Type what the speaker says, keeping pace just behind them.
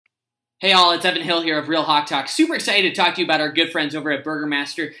Hey all, it's Evan Hill here of Real Hawk Talk. Super excited to talk to you about our good friends over at Burger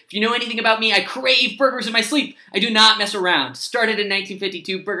Master. If you know anything about me, I crave burgers in my sleep. I do not mess around. Started in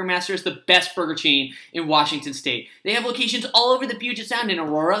 1952, Burger Master is the best burger chain in Washington State. They have locations all over the Puget Sound in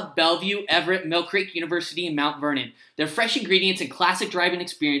Aurora, Bellevue, Everett, Mill Creek University, and Mount Vernon. Their fresh ingredients and classic driving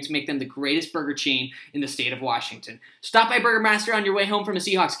experience make them the greatest burger chain in the state of Washington. Stop by Burger Master on your way home from a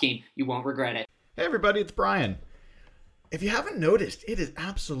Seahawks game. You won't regret it. Hey everybody, it's Brian. If you haven't noticed, it is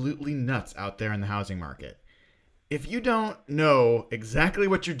absolutely nuts out there in the housing market. If you don't know exactly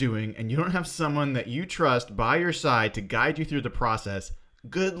what you're doing and you don't have someone that you trust by your side to guide you through the process,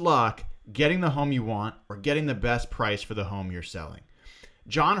 good luck getting the home you want or getting the best price for the home you're selling.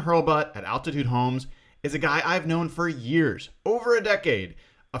 John Hurlbut at Altitude Homes is a guy I've known for years, over a decade,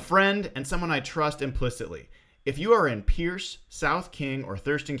 a friend and someone I trust implicitly. If you are in Pierce, South King, or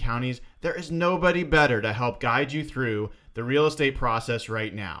Thurston counties, there is nobody better to help guide you through the real estate process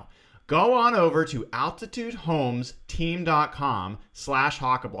right now. Go on over to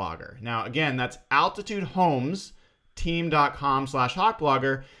altitudehomesteam.com/hawkblogger. Now, again, that's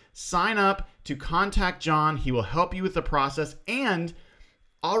altitudehomesteam.com/hawkblogger. Sign up to contact John. He will help you with the process, and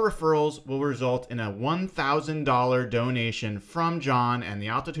all referrals will result in a $1,000 donation from John and the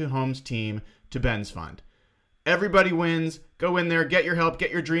Altitude Homes team to Ben's Fund. Everybody wins. Go in there, get your help,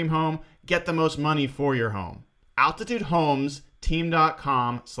 get your dream home, get the most money for your home.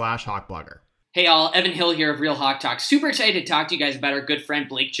 altitudehomesteam.com/hawkblogger. Hey all, Evan Hill here of Real Hawk Talk. Super excited to talk to you guys about our good friend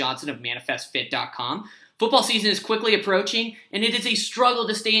Blake Johnson of ManifestFit.com. Football season is quickly approaching, and it is a struggle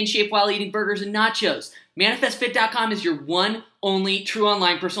to stay in shape while eating burgers and nachos. ManifestFit.com is your one, only, true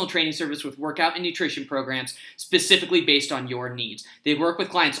online personal training service with workout and nutrition programs specifically based on your needs. They work with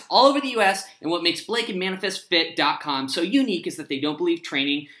clients all over the U.S., and what makes Blake and ManifestFit.com so unique is that they don't believe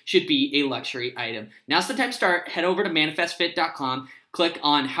training should be a luxury item. Now's the time to start. Head over to ManifestFit.com. Click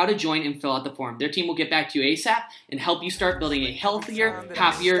on how to join and fill out the form. Their team will get back to you ASAP and help you start building a healthier,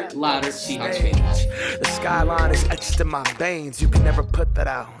 happier, louder Seahawks fan. The skyline is etched in my veins. You can never put that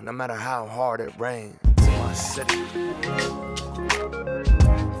out, no matter how hard it rains in my city.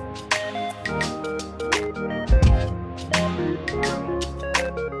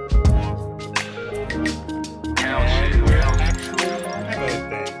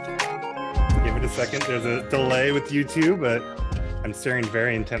 Give it a second. There's a delay with YouTube, but I'm staring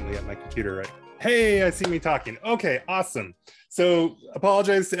very intently at my computer right now. Hey, I see me talking. Okay, awesome. So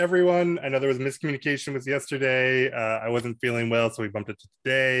apologize to everyone. I know there was miscommunication with yesterday. I wasn't feeling well, so we bumped it to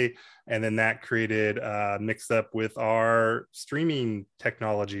today. And then that created a mix-up with our streaming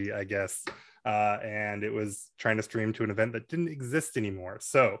technology, I guess. And it was trying to stream to an event that didn't exist anymore.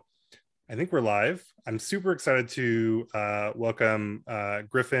 So I think we're live. I'm super excited to welcome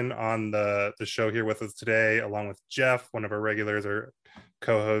Griffin on the show here with us today, along with Jeff, one of our regulars or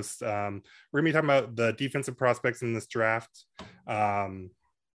co-hosts. We're going to be talking about the defensive prospects in this draft.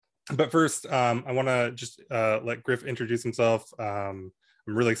 But first, I want to just let Griff introduce himself. I'm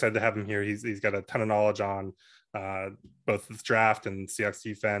really excited to have him here. He's got a ton of knowledge on both this draft and Seahawks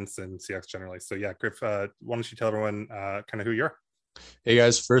defense and Seahawks generally. So yeah, Griff, why don't you tell everyone kind of who you are? Hey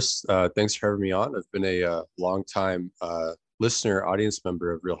guys, first, thanks for having me on. I've been a long time listener, audience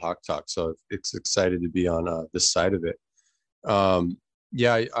member of Real Hawk Talk, so it's excited to be on this side of it. I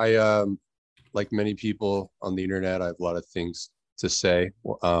like many people on the internet, I have a lot of things to say.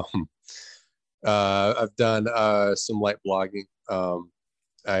 I've done some light blogging.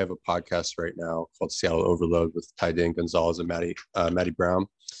 I have a podcast right now called Seattle Overload with Ty Dane Gonzalez and Maddie Brown.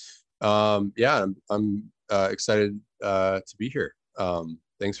 I'm excited to be here.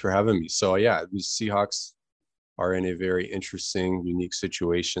 Thanks for having me. So yeah, the Seahawks are in a very interesting, unique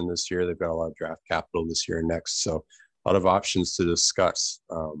situation this year. They've got a lot of draft capital this year and next, so a lot of options to discuss.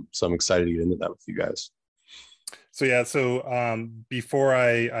 So I'm excited to get into that with you guys. So yeah, before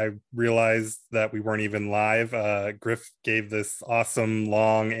I realized that we weren't even live, Griff gave this awesome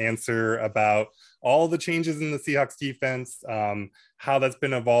long answer about all the changes in the Seahawks defense, how that's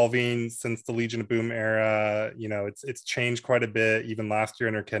been evolving since the Legion of Boom era. You know, it's changed quite a bit, even last year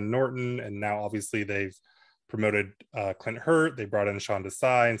under Ken Norton, and now obviously they've promoted Clint Hurt. They brought in Sean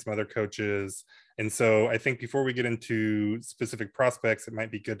Desai and some other coaches. And so I think before we get into specific prospects, it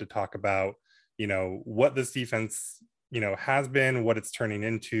might be good to talk about, you know, what this defense, you know, has been, what it's turning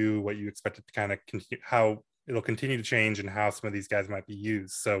into, what you expect it to kind of continue, how it'll continue to change, and how some of these guys might be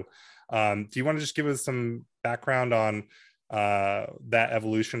used. So do you want to just give us some background on that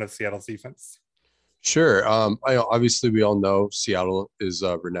evolution of Seattle's defense? Sure. Obviously we all know Seattle is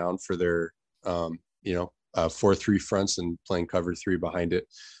renowned for their 4-3 fronts and playing cover 3 behind it.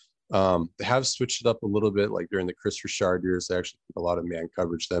 They have switched it up a little bit, like during the Chris Richard years, they actually put a lot of man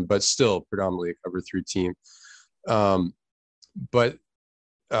coverage then, but still predominantly a cover 3 team. But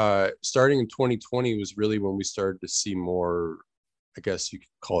starting in 2020 was really when we started to see more, I guess you could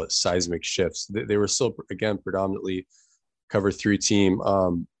call it seismic shifts. They were still, again, predominantly cover 3 team.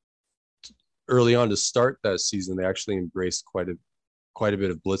 Early on to start that season, they actually embraced quite a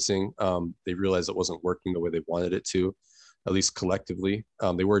bit of blitzing. They realized it wasn't working the way they wanted it to, at least collectively.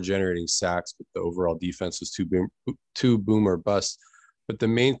 They were generating sacks, but the overall defense was too boom or bust. But the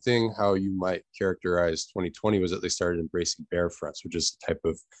main thing, how you might characterize 2020, was that they started embracing bear fronts, which is a type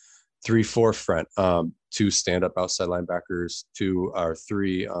of 3-4 front, 2 stand-up outside linebackers, 2 or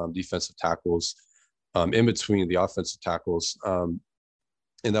 3 defensive tackles in between the offensive tackles.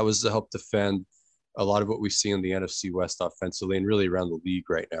 And that was to help defend a lot of what we see in the NFC West offensively and really around the league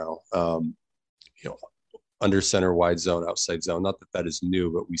right now. Under center, wide zone, outside zone. Not that that is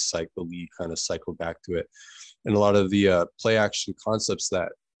new, but the league kind of cycled back to it. And a lot of the play action concepts that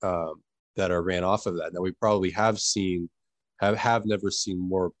are ran off of that. Now we probably have never seen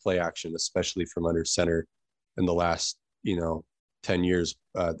more play action, especially from under center in the last 10 years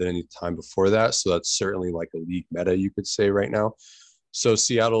than any time before that. So that's certainly like a league meta, you could say, right now. So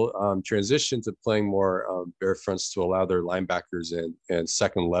Seattle transitioned to playing more bear fronts to allow their linebackers and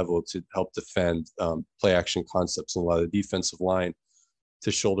second level to help defend play action concepts and allow the defensive line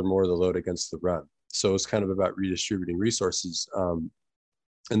to shoulder more of the load against the run. So it's kind of about redistributing resources.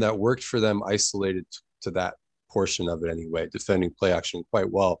 And that worked for them isolated to that portion of it anyway, defending play action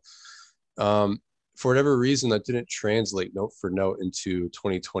quite well. For whatever reason, that didn't translate note for note into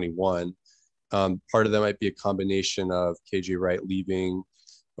 2021. Part of that might be a combination of KJ Wright leaving,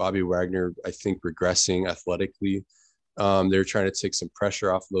 Bobby Wagner, I think, regressing athletically. They're trying to take some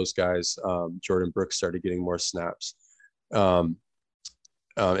pressure off of those guys. Jordan Brooks started getting more snaps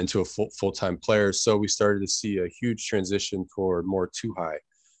into a full-time player. So we started to see a huge transition toward more 2-high,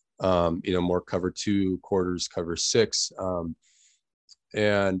 more cover 2 quarters, cover 6.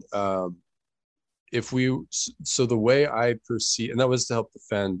 So the way I perceive, and that was to help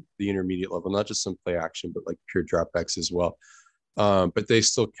defend the intermediate level, not just some play action, but like pure dropbacks as well. But they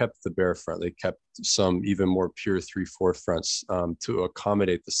still kept the bear front. They kept some even more pure 3-4 fronts to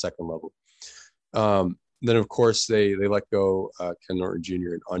accommodate the second level. Then of course they let go Ken Norton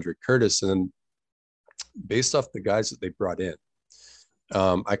Jr. and Andre Curtis, and then based off the guys that they brought in,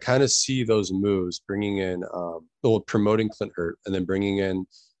 I kind of see those moves bringing in, promoting Clint Hurt, and then bringing in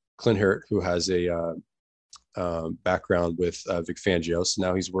Clint Hurt, who has a background with Vic Fangio. So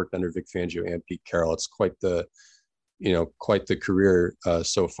now he's worked under Vic Fangio and Pete Carroll. It's quite the career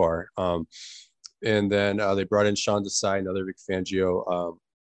so far. And then they brought in Sean Desai, another Vic Fangio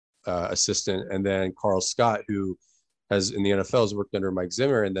assistant, and then Carl Scott, who has in the NFL has worked under Mike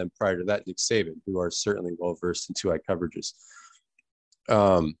Zimmer, and then prior to that, Nick Saban, who are certainly well versed in 2-high coverages.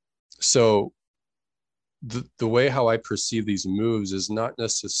 So the way how I perceive these moves is not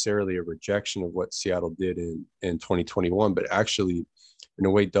necessarily a rejection of what Seattle did in 2021, but actually in a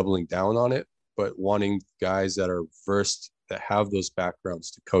way doubling down on it, but wanting guys that are versed, that have those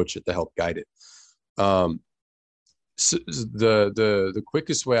backgrounds to coach it, to help guide it. So the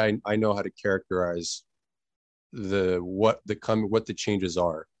quickest way I know how to characterize what the changes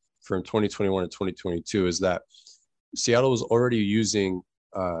are from 2021 to 2022 is that Seattle was already using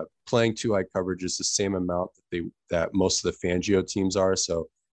playing 2-high coverages the same amount that most of the Fangio teams are. So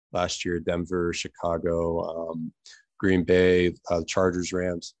last year, Denver, Chicago, Green Bay, Chargers,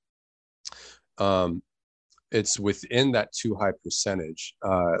 Rams. It's within that 2-high percentage.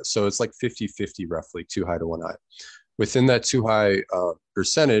 So it's like 50-50 roughly, 2-high to 1-high. Within that 2-high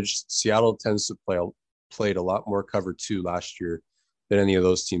percentage, Seattle tends to played a lot more cover 2 last year than any of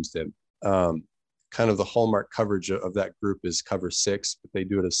those teams did. Kind of the hallmark coverage of that group is cover 6, but they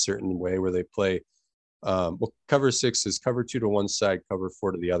do it a certain way where they play. Cover 6 is cover 2 to one side, cover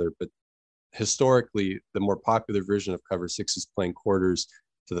 4 to the other. But historically, the more popular version of cover 6 is playing quarters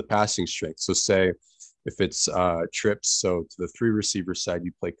to the passing strength. So say if it's trips, so to the 3 receiver side,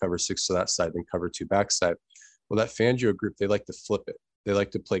 you play cover 6 to that side, then cover 2 backside. Well, that Fangio group, they like to flip it. They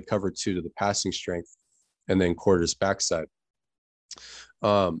like to play cover 2 to the passing strength and then quarters backside.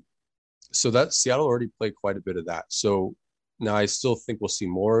 So that Seattle already played quite a bit of that. So now I still think we'll see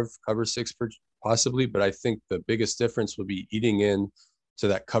more of cover 6 possibly, but I think the biggest difference will be eating in to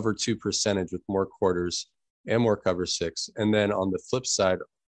that cover 2 percentage with more quarters and more cover 6. And then on the flip side,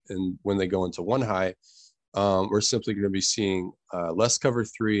 and when they go into 1-high, we're simply going to be seeing less cover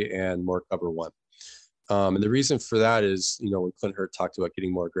 3 and more cover 1. And the reason for that is, when Clint Hurt talked about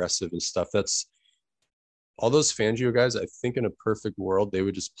getting more aggressive and stuff, that's all those Fangio guys, I think in a perfect world, they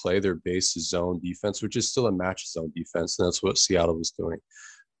would just play their base zone defense, which is still a match zone defense. And that's what Seattle was doing.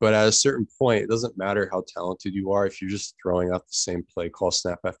 But at a certain point, it doesn't matter how talented you are. If you're just throwing out the same play call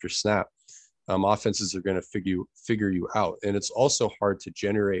snap after snap, offenses are going to figure you out. And it's also hard to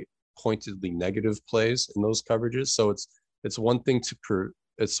generate pointedly negative plays in those coverages. So it's one thing to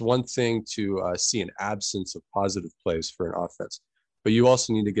see an absence of positive plays for an offense, but you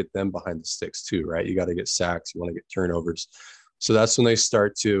also need to get them behind the sticks too, right? You got to get sacks, you want to get turnovers. So that's when they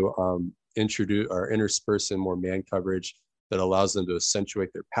start to introduce or intersperse in more man coverage that allows them to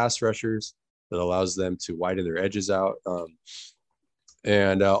accentuate their pass rushers, that allows them to widen their edges out.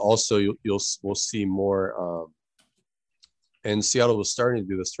 And also we'll see more. And Seattle was starting to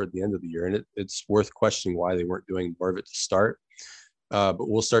do this toward the end of the year, and it's worth questioning why they weren't doing more of it to start. But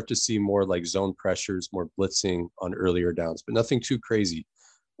we'll start to see more like zone pressures, more blitzing on earlier downs, but nothing too crazy.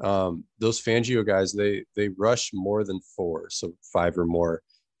 Those Fangio guys, they rush more than 4, so 5 or more,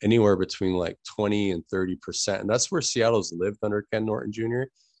 anywhere between like 20 and 30%. And that's where Seattle's lived under Ken Norton Jr.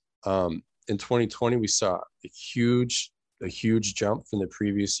 In 2020, we saw a huge jump from the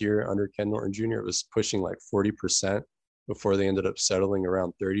previous year under Ken Norton Jr. It was pushing like 40% before they ended up settling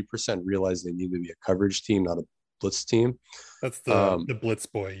around 30%, realized they needed to be a coverage team, not a blitz team. That's the blitz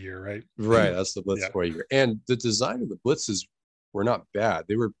boy year, right? Right. That's the blitz boy year. And the design of the blitzes were not bad.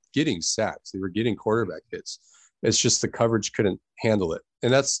 They were getting sacks. They were getting quarterback hits. It's just the coverage couldn't handle it.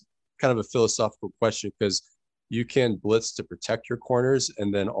 And that's kind of a philosophical question, because you can blitz to protect your corners,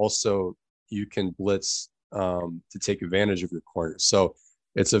 and then also you can blitz to take advantage of your corners. So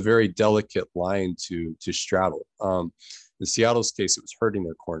it's a very delicate line to straddle. In Seattle's case, it was hurting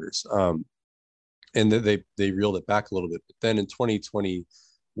their corners. And they reeled it back a little bit. But then in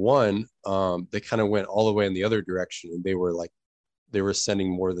 2021, they kind of went all the way in the other direction, and they were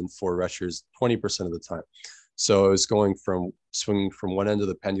sending more than 4 rushers 20% of the time. So it was swinging from one end of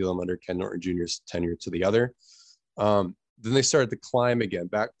the pendulum under Ken Norton Jr.'s tenure to the other. Then they started to climb again,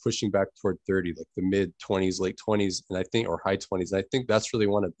 pushing back toward 30, like the mid 20s, late 20s, and I think, or high 20s. And I think that's where they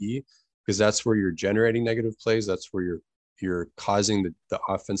want to be, because that's where you're generating negative plays. That's where you're causing the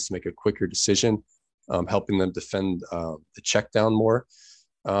offense to make a quicker decision, helping them defend the check down more.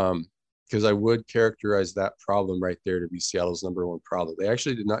 Because I would characterize that problem right there to be Seattle's number one problem. They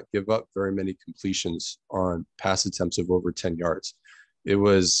actually did not give up very many completions on pass attempts of over 10 yards. It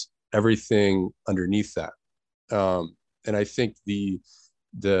was everything underneath that. And I think the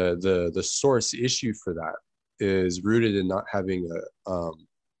source issue for that is rooted in not having a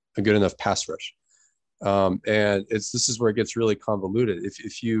good enough pass rush. And this is where it gets really convoluted.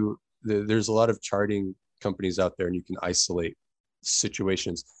 There's a lot of charting companies out there, and you can isolate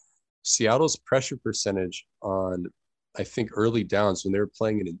situations. Seattle's pressure percentage on, I think, early downs when they were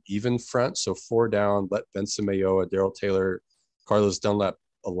playing in an even front, so 4 down, let Benson Mayoa, Darrell Taylor, Carlos Dunlap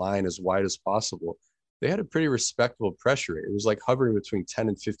align as wide as possible, they had a pretty respectable pressure rate. It was like hovering between 10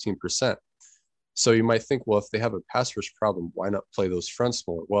 and 15%. So you might think, well, if they have a pass rush problem, why not play those fronts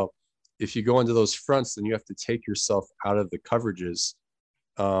more? Well, if you go into those fronts, then you have to take yourself out of the coverages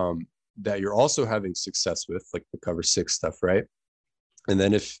that you're also having success with, like the cover 6 stuff, right? And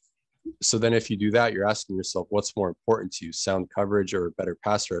then if you do that, you're asking yourself, what's more important to you, sound coverage or better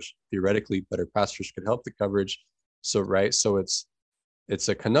pass rush? Theoretically, better pass rush could help the coverage. So it's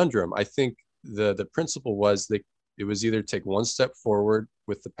a conundrum. I think the principle was it was either take 1 step forward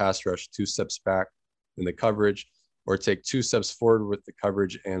with the pass rush, 2 steps back in the coverage, or take 2 steps forward with the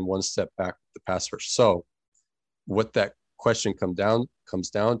coverage and 1 step back with the pass rush. So what that question comes down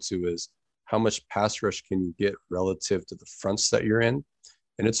to is, how much pass rush can you get relative to the fronts that you're in?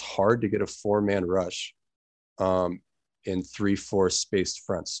 And it's hard to get a 4-man rush in 3-4 spaced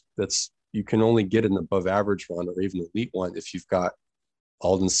fronts. You can only get an above average one, or even elite one, if you've got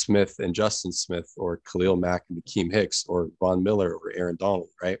Aldon Smith and Justin Smith, or Khalil Mack and Akeem Hicks, or Von Miller, or Aaron Donald,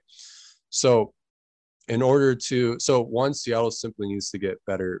 right? So Seattle simply needs to get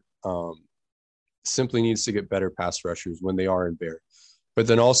better, pass rushers when they are in bear. But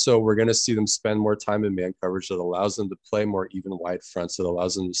then also we're going to see them spend more time in man coverage that allows them to play more even wide fronts, that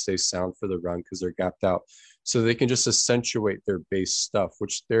allows them to stay sound for the run because they're gapped out. So they can just accentuate their base stuff,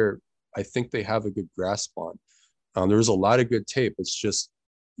 which I think they have a good grasp on. There was a lot of good tape. It's just,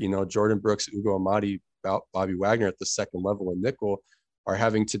 Jordan Brooks, Ugo Amadi, Bobby Wagner at the second level and nickel are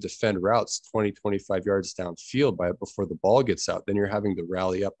having to defend routes 20, 25 yards downfield before the ball gets out. Then you're having to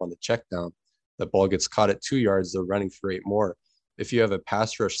rally up on the check down. The ball gets caught at 2 yards. They're running for 8 more. If you have a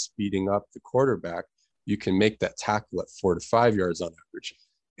pass rush speeding up the quarterback, you can make that tackle at 4 to 5 yards on average.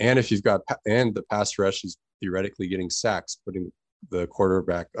 And if the pass rush is theoretically getting sacks, putting the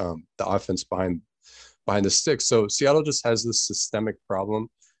quarterback, the offense behind behind the sticks. So Seattle just has this systemic problem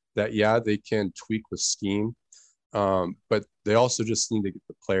that, yeah, they can tweak with scheme, but they also just need to get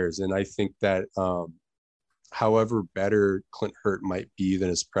the players. And I think that however better Clint Hurt might be than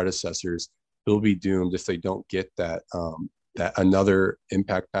his predecessors, he'll be doomed if they don't get that that another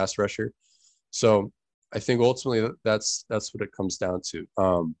impact pass rusher. So I think ultimately that's what it comes down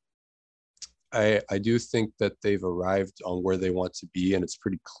to. I do think that they've arrived on where they want to be, and it's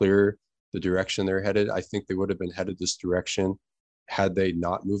pretty clear the direction they're headed. I think they would have been headed this direction had they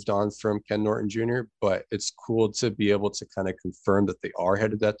not moved on from Ken Norton Jr., but it's cool to be able to kind of confirm that they are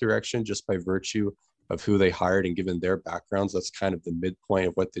headed that direction just by virtue of who they hired and given their backgrounds. That's kind of the midpoint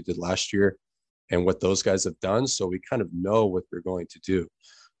of what they did last year and what those guys have done. So we kind of know what they're going to do.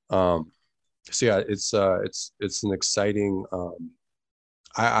 So yeah, it's an exciting,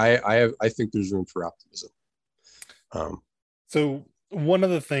 I think there's room for optimism. So one of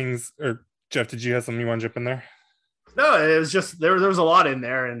the things, or Jeff, did you have something you want to jump in there? No, it was just there was a lot in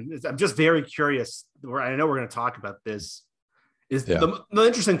there, and I'm just very curious. I know we're going to talk about this. The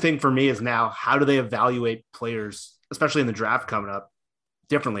interesting thing for me is now, how do they evaluate players, especially in the draft coming up,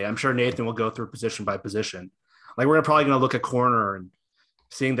 differently? I'm sure Nathan will go through position by position. Like, we're probably going to look at corner and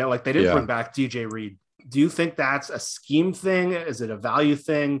seeing that, like, they didn't bring back DJ Reed. Do you think that's a scheme thing? Is it a value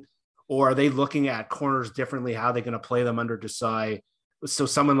thing? Or are they looking at corners differently? How are they going to play them under Desai? So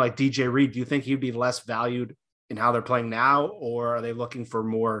someone like DJ Reed, do you think he'd be less valued in how they're playing now? Or are they looking for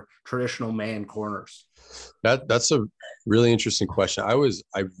more traditional man corners? That's a really interesting question. I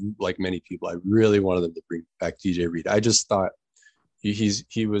like many people, I really wanted them to bring back DJ Reed. I just thought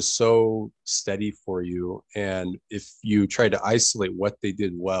he was so steady for you. And if you try to isolate what they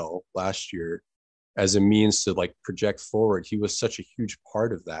did well last year as a means to like project forward, he was such a huge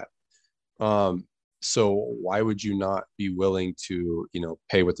part of that. So why would you not be willing to,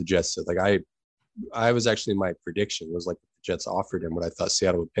 pay what the Jets did? Like I was actually, my prediction was like the Jets offered him what I thought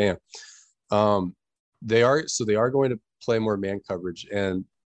Seattle would pay him. They are going to play more man coverage. And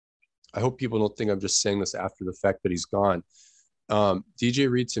I hope people don't think I'm just saying this after the fact that he's gone. DJ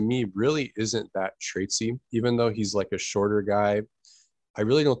Reed to me really isn't that traitsy, even though he's like a shorter guy. I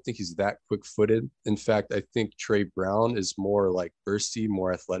really don't think he's that quick footed. In fact, I think Trey Brown is more like bursty,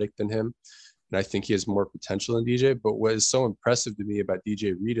 more athletic than him. And I think he has more potential than DJ. But what is so impressive to me about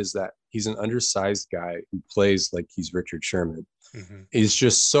DJ Reed is that he's an undersized guy who plays like he's Richard Sherman. Mm-hmm. He's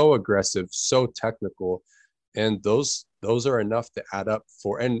just so aggressive, so technical. And those are enough to add up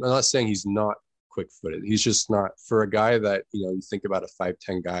for, and I'm not saying he's not quick footed. He's just not, for a guy that, you think about a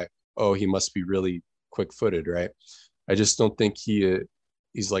 5'10" guy, oh, he must be really quick footed, right? I just don't think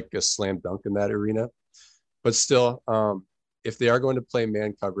he's like a slam dunk in that arena. But still, if they are going to play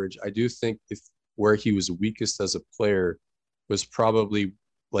man coverage, I do think where he was weakest as a player was probably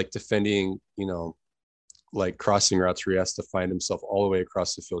like defending, like crossing routes where he has to find himself all the way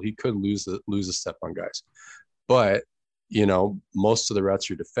across the field. He could lose a step on guys, but most of the routes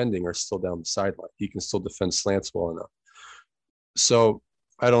you're defending are still down the sideline. He can still defend slants well enough. So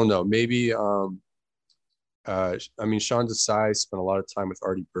I don't know. Maybe Sean Desai spent a lot of time with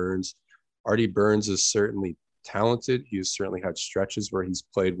Artie Burns. Artie Burns is certainly talented. He's certainly had stretches where he's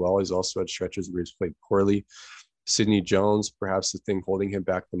played well. He's also had stretches where he's played poorly. Sidney Jones, perhaps the thing holding him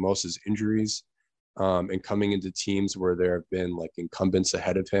back the most is injuries, and coming into teams where there have been like incumbents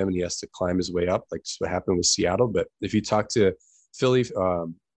ahead of him and he has to climb his way up, like what happened with Seattle. But if you talk to Philly,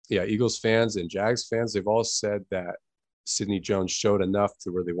 Eagles fans and Jags fans, they've all said that Sidney Jones showed enough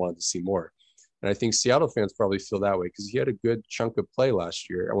to where they wanted to see more. And I think Seattle fans probably feel that way because he had a good chunk of play last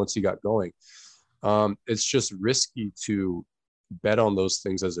year once he got going. It's just risky to bet on those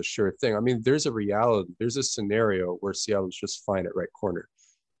things as a sure thing. I mean, there's a reality. There's a scenario where Seattle's just fine at right corner.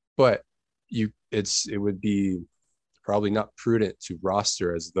 But it would be probably not prudent to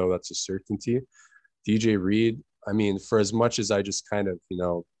roster as though that's a certainty. DJ Reed, I mean, for as much as I just kind of,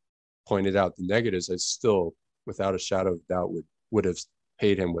 pointed out the negatives, I still, without a shadow of doubt, would have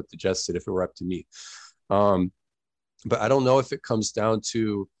paid him what the Jets did if it were up to me. But I don't know if it comes down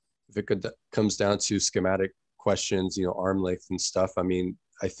to schematic questions, arm length and stuff. I mean,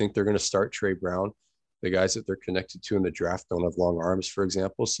 I think they're going to start Trey Brown. The guys that they're connected to in the draft don't have long arms, for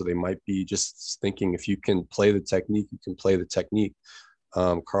example. So they might be just thinking if you can play the technique, you can play the technique.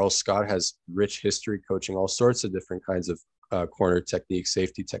 Carl Scott has rich history coaching all sorts of different kinds of corner technique,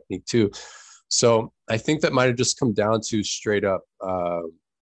 safety technique too. So I think that might have just come down to straight up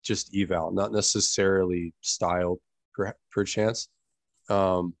just eval, not necessarily style per chance.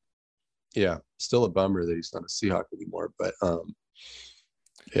 Still a bummer that he's not a Seahawk anymore, but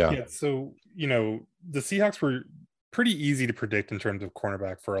yeah. So, the Seahawks were pretty easy to predict in terms of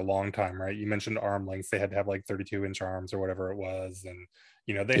cornerback for a long time, right? You mentioned arm lengths; they had to have like 32-inch arms or whatever it was, and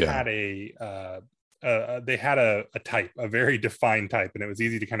they had a type, a very defined type, and it was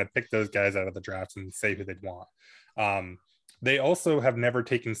easy to kind of pick those guys out of the drafts and say who they'd want. They also have never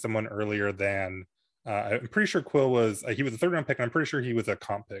taken someone earlier than I'm pretty sure Quill was he was a third round pick, and I'm pretty sure he was a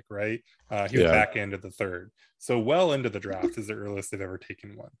comp pick, right? He was back end of the third, so well into the draft is the earliest they've ever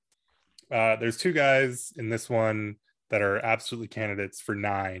taken one. There's two guys in this one that are absolutely candidates for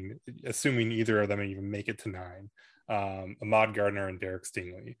 9, assuming either of them even make it to 9. Ahmad Gardner and Derek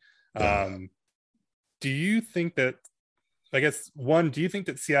Stingley. Do you think that, I guess, one, do you think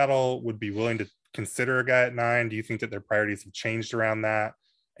that Seattle would be willing to consider a guy at 9? Do you think that their priorities have changed around that?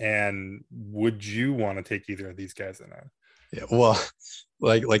 And would you want to take either of these guys at 9? Yeah, well,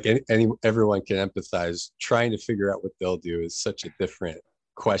 everyone can empathize. Trying to figure out what they'll do is such a different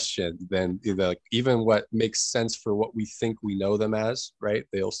question than even what makes sense for what we think we know them as, right?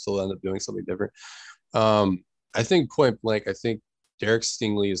 They'll still end up doing something different. I think point blank, I think Derek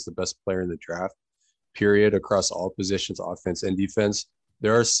Stingley is the best player in the draft, period, across all positions, offense and defense.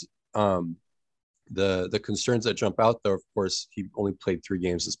 There are the concerns that jump out, though. Of course, he only played 3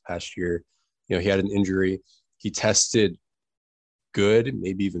 games this past year. He had an injury. He tested good,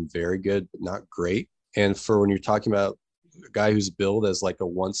 maybe even very good, but not great. And for when you're talking about a guy who's billed as like a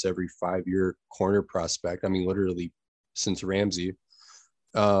once every 5-year corner prospect, I mean, literally since Ramsey,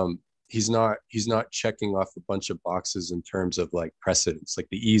 he's not checking off a bunch of boxes in terms of like precedents, like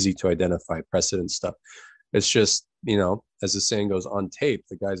the easy to identify precedent stuff. It's just, as the saying goes, on tape,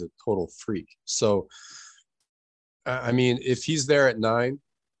 the guy's a total freak. So, I mean, if he's there at 9,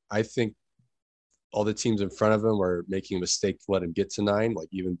 I think all the teams in front of him are making a mistake to let him get to 9, like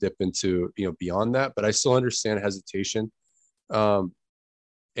even dip into, beyond that. But I still understand hesitation.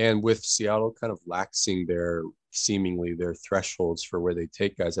 And with Seattle kind of laxing their thresholds for where they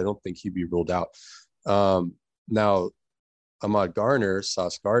take guys, I don't think he'd be ruled out. Now, Ahmad Gardner,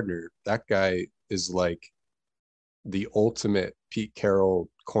 Sauce Gardner, that guy is like the ultimate Pete Carroll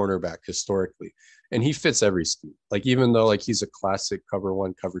cornerback historically. And he fits every scheme. Like, even though like he's a classic cover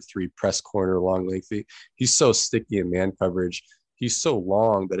 1, cover 3, press corner, long, lengthy, he's so sticky in man coverage. He's so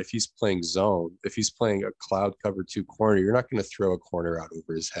long that if he's playing zone, if he's playing a cloud cover 2 corner, you're not going to throw a corner out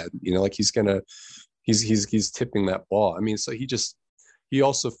over his head. Like he's tipping that ball. I mean, so he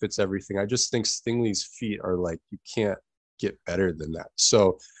also fits everything. I just think Stingley's feet are like, you can't get better than that.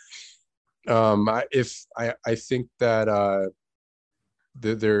 So I think that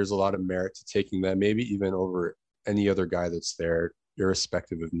there's a lot of merit to taking that, maybe even over any other guy that's there,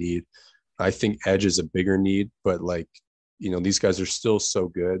 irrespective of need. I think edge is a bigger need, but like, these guys are still so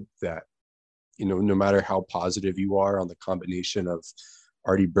good that, no matter how positive you are on the combination of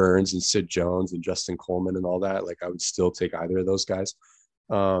Artie Burns and Sid Jones and Justin Coleman and all that, like I would still take either of those guys.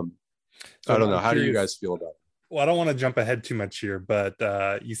 I don't know. How do you guys feel about it? Well, I don't want to jump ahead too much here, but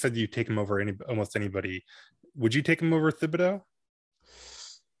you said you take him over almost anybody. Would you take him over Thibodeau?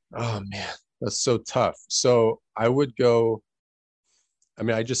 Oh man, that's so tough. So I would go. I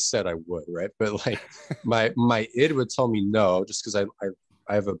mean, I just said I would, right? But like my id would tell me no, just because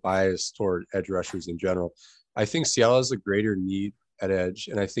I have a bias toward edge rushers in general. I think Seattle has a greater need at edge,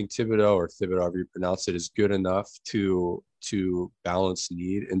 and I think Thibodeau, however you pronounce it, is good enough to balance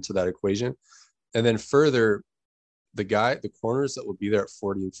need into that equation. And then further, the corners that will be there at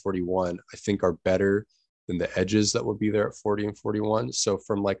 40 and 41, I think are better than the edges that will be there at 40 and 41. So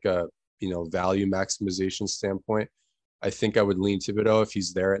from like a value maximization standpoint, I think I would lean Thibodeau if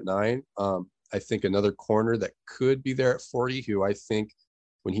he's there at 9. I think another corner that could be there at 40, who I think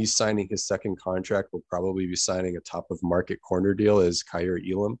when he's signing his second contract will probably be signing a top of market corner deal, is Kaiir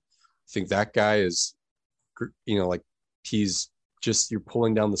Elam. I think that guy is, like he's just, you're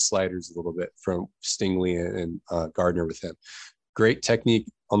pulling down the sliders a little bit from Stingley and Gardner with him. Great technique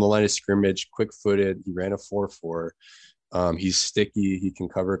on the line of scrimmage, quick-footed. He ran a 4.4. He's sticky. He can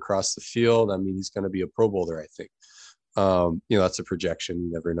cover across the field. I mean, he's going to be a Pro Bowler, I think. That's a projection.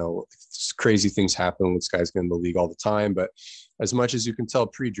 You never know. Crazy things happen when this guy's in the league all the time. But as much as you can tell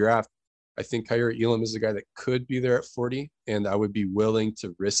pre-draft, I think Kaiir Elam is a guy that could be there at 40, and I would be willing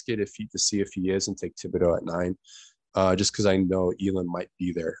to risk it to see if he is, and take Thibodeau at 9, just because I know Elam might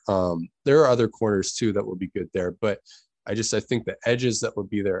be there. There are other corners too that will be good there, but I think the edges that will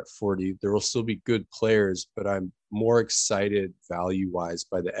be there at 40, there will still be good players, but I'm more excited value-wise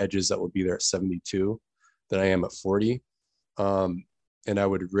by the edges that will be there at 72 than I am at 40. And I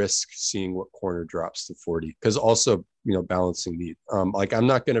would risk seeing what corner drops to 40, because also, balancing need. Like, I'm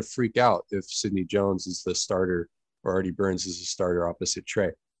not going to freak out if Sidney Jones is the starter or Artie Burns is the starter opposite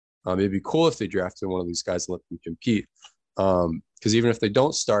Trey. It'd be cool if they drafted one of these guys and let them compete. Because even if they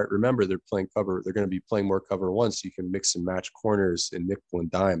don't start, remember they're playing cover. They're going to be playing more cover one, so you can mix and match corners and nickel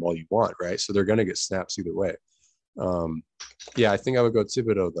and dime all you want, right? So they're going to get snaps either way. Yeah, I think I would go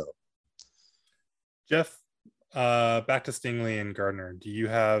Thibodeau though. Jeff, back to Stingley and Gardner. Do you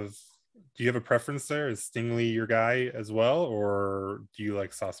have a preference there? Is Stingley your guy as well, or do you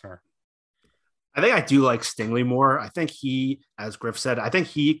like Sauce more? I think I do like Stingley more. I think he, as Griff said, I think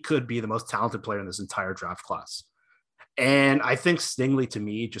he could be the most talented player in this entire draft class. And I think Stingley, to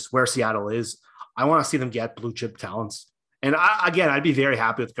me, just where Seattle is, I want to see them get blue chip talents. And I'd be very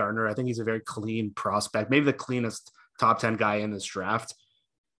happy with Gardner. I think he's a very clean prospect, maybe the cleanest top 10 guy in this draft.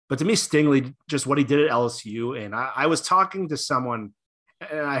 But to me, Stingley, just what he did at LSU. And I was talking to someone,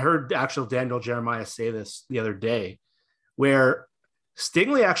 and I heard actual Daniel Jeremiah say this the other day, where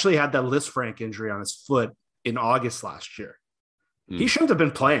Stingley actually had that Lisfranc injury on his foot in August last year. He shouldn't have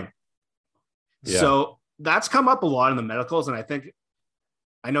been playing. Yeah. So that's come up a lot in the medicals. And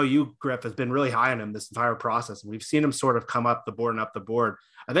I know you, Griff, has been really high on him this entire process. And we've seen him sort of come up the board and up the board.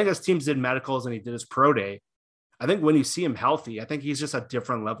 I think as teams did medicals and he did his pro day, I think when you see him healthy, I think he's just a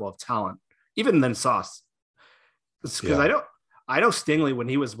different level of talent, even than Sauce. Because I know Stingley, when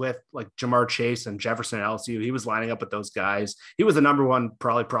he was with like Jamar Chase and Jefferson at LSU, he was lining up with those guys. He was the number one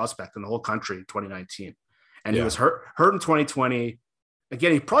probably prospect in the whole country in 2019. And he was hurt in 2020.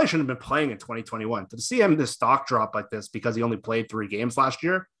 Again, he probably shouldn't have been playing in 2021. To see him this stock drop like this because he only played 3 games last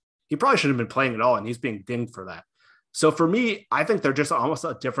year, he probably shouldn't have been playing at all. And he's being dinged for that. So for me, I think they're just almost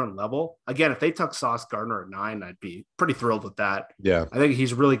a different level. Again, if they took Sauce Gardner at 9, I'd be pretty thrilled with that. Yeah. I think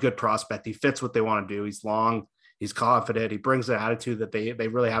he's a really good prospect. He fits what they want to do. He's long. He's confident. He brings an attitude that they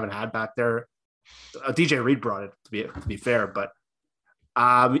really haven't had back there. DJ Reed brought it, to be fair. But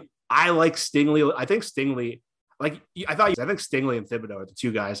I like Stingley. I think Stingley, I think Stingley and Thibodeau are the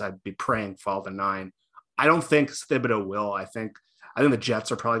two guys I'd be praying fall to 9. I don't think Thibodeau will. I think the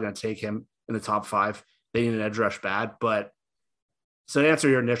Jets are probably going to take him in the top 5. They need an edge rush bad. But so to answer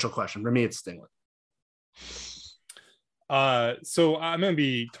your initial question, for me, it's Stingley. So I'm going to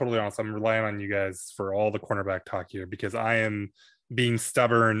be totally honest. I'm relying on you guys for all the cornerback talk here because I am being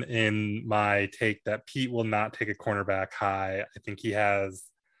stubborn in my take that Pete will not take a cornerback high. I think he has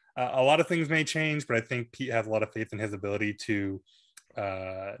a lot of things may change, but I think Pete has a lot of faith in his ability to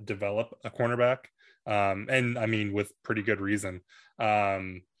develop a cornerback. And I mean, with pretty good reason.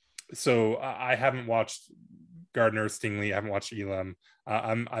 So I haven't watched Gardner, Stingley. I haven't watched Elam.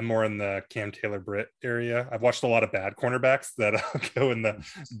 I'm more in the Cam Taylor-Britt area. I've watched a lot of bad cornerbacks that go in the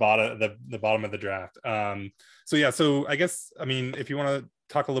bottom of the draft. So I guess, I mean, if you want to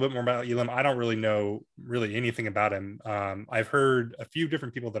talk a little bit more about Elam, I don't really know anything about him. I've heard a few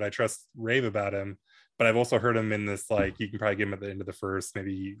different people that I trust rave about him, but I've also heard him in this, like, you can probably get him at the end of the first,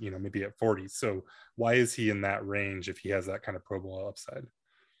 maybe at 40. So why is he in that range if he has that kind of Pro Bowl upside?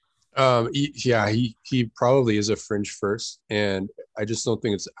 He probably is a fringe first, and I just don't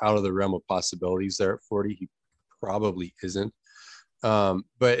think it's out of the realm of possibilities there at 40. He probably isn't.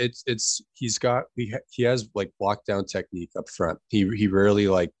 But he has like lockdown technique up front. He rarely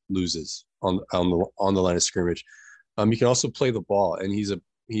like loses on the line of scrimmage. He can also play the ball, and he's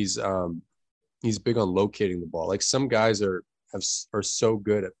big on locating the ball. Like, some guys are so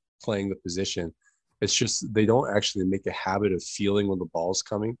good at playing the position. It's just they don't actually make a habit of feeling when the ball's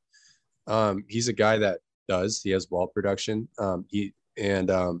coming. He's a guy that does. He has ball production. When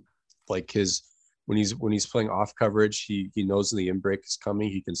he's playing off coverage, he knows when the in break is coming.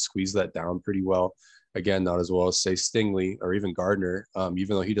 He can squeeze that down pretty well. Again, not as well as say Stingley or even Gardner.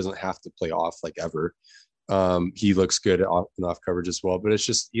 Even though he doesn't have to play off like ever, he looks good at off coverage as well. But it's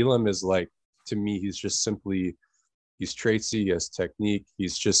just Elam is like, to me, he's traitsy, he has technique.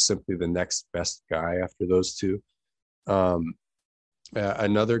 He's just simply the next best guy after those two.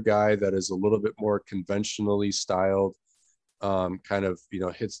 Another guy that is a little bit more conventionally styled,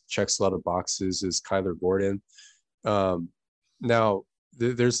 checks a lot of boxes, is Kyler Gordon. Now,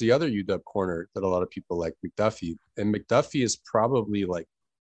 there's the other UW corner that a lot of people like, McDuffie. And McDuffie is probably, like,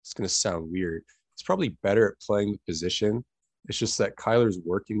 it's going to sound weird, he's probably better at playing the position. It's just that Kyler's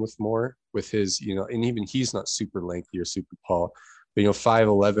working with his, and even he's not super lengthy or super tall, but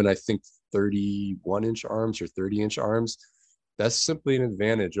 5'11", I think 31-inch arms or 30-inch arms. That's simply an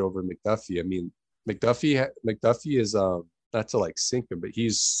advantage over McDuffie. I mean, McDuffie is not to like sink him, but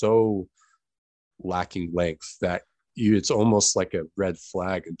he's so lacking length that it's almost like a red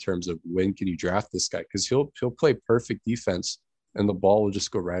flag in terms of when can you draft this guy, because he'll play perfect defense and the ball will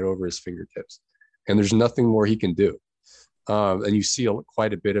just go right over his fingertips, and there's nothing more he can do. And you see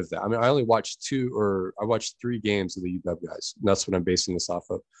quite a bit of that. I mean, I watched 3 games of the UW guys. And that's what I'm basing this off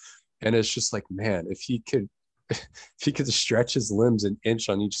of. And it's just like, man, if he could stretch his limbs an inch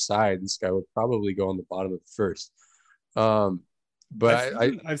on each side, this guy would probably go on the bottom of the first. But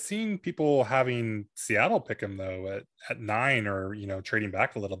I've seen people having Seattle pick him though at 9, or trading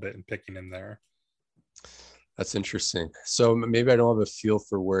back a little bit and picking him there. That's interesting. So maybe I don't have a feel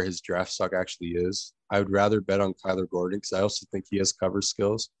for where his draft stock actually is. I would rather bet on Kyler Gordon because I also think he has cover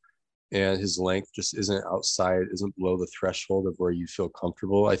skills, and his length just isn't below the threshold of where you feel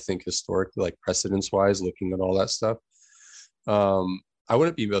comfortable. I think historically, like precedence wise, looking at all that stuff, I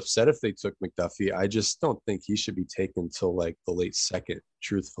wouldn't be upset if they took McDuffie. I just don't think he should be taken until like the late second,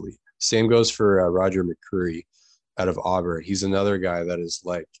 truthfully. Same goes for Roger McCreary out of Auburn. He's another guy that is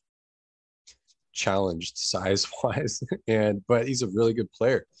like challenged size wise, but he's a really good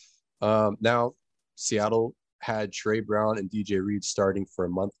player. Now Seattle had Trey Brown and DJ Reed starting for a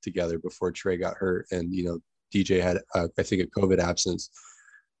month together before Trey got hurt, and DJ had I think a COVID absence.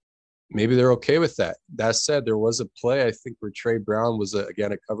 Maybe they're okay with that. That said, there was a play I think where Trey Brown was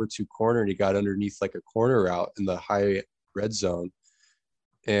again a cover 2 corner, and he got underneath like a corner route in the high red zone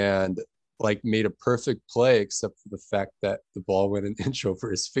and like made a perfect play, except for the fact that the ball went an inch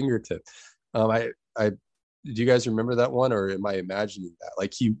over his fingertip. Do you guys remember that one, or am I imagining that?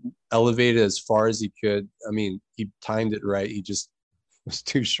 Like he elevated as far as he could. I mean, he timed it right. He just was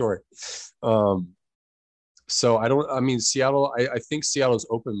too short. Seattle, I think Seattle's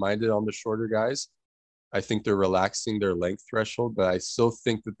open-minded on the shorter guys. I think they're relaxing their length threshold, but I still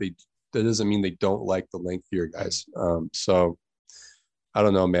think that that doesn't mean they don't like the lengthier guys. So I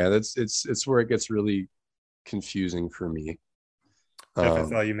don't know, man. It's where it gets really confusing for me. Jeff, I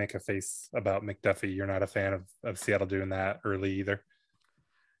saw you make a face about McDuffie. You're not a fan of Seattle doing that early either.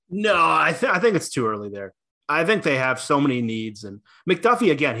 No, I think it's too early there. I think they have so many needs, and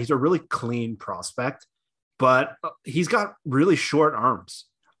McDuffie, again, he's a really clean prospect, but he's got really short arms,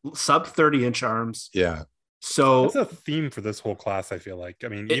 sub 30-inch arms. Yeah. So that's a theme for this whole class. I feel like, I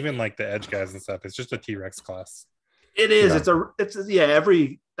mean, even like the edge guys and stuff, it's just a T-Rex class. It is. Yeah.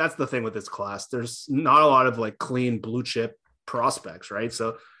 That's the thing with this class. There's not a lot of like clean blue chip prospects, right?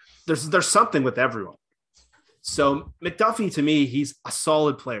 So there's something with everyone. So McDuffie, to me, he's a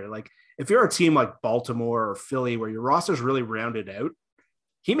solid player. Like if you're a team like Baltimore or Philly where your roster's really rounded out,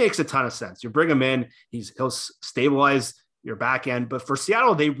 he makes a ton of sense. You bring him in, he'll stabilize your back end. But for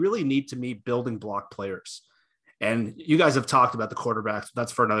Seattle, they really need to be building block players. And you guys have talked about the quarterbacks.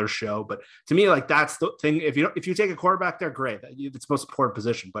 That's for another show. But to me, like that's the thing. If you take a quarterback, they're great. It's the most important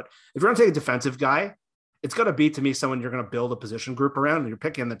position. But if you're going to take a defensive guy, it's going to be, to me, someone you're going to build a position group around, and you're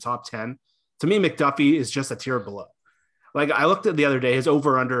picking in the top 10. To me, McDuffie is just a tier below. Like I looked at the other day, his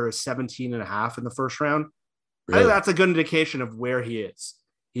over-under is 17.5 in the first round. Really? I think that's a good indication of where he is.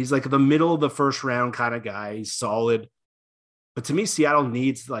 He's like the middle of the first round kind of guy. He's solid. But to me, Seattle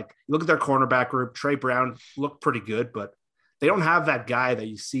needs, like, you look at their cornerback group. Trey Brown looked pretty good, but they don't have that guy that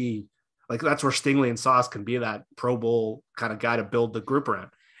you see. Like that's where Stingley and Sauce can be that Pro Bowl kind of guy to build the group around.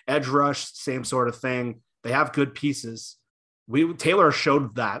 Edge rush, same sort of thing. They have good pieces. Taylor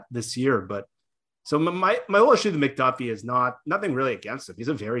showed that this year, but so my whole issue with McDuffie is nothing really against him. He's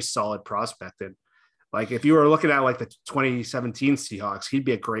a very solid prospect, and like if you were looking at like the 2017 Seahawks, he'd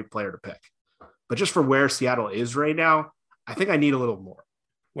be a great player to pick. But just for where Seattle is right now, I think I need a little more.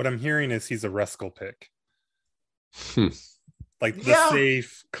 What I'm hearing is he's a Rescal pick. Like the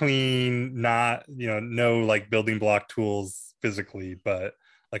safe, clean, not no like building block tools physically, but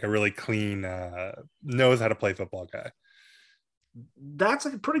like a really clean, knows how to play football guy. That's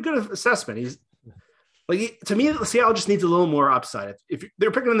a pretty good assessment. He's like, to me, Seattle just needs a little more upside. If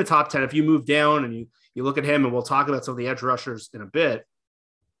they're picking in the top 10, if you move down and you look at him, and we'll talk about some of the edge rushers in a bit,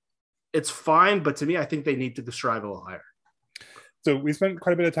 it's fine. But to me, I think they need to strive a little higher. So we spent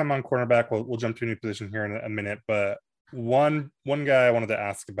quite a bit of time on cornerback. We'll jump to a new position here in a minute. But one guy I wanted to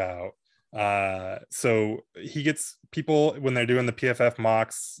ask about. So he gets people when they're doing the PFF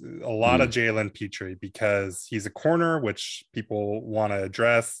mocks, a lot of Jalen Pitre because he's a corner, which people want to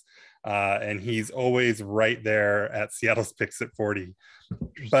address. And he's always right there at Seattle's picks at 40.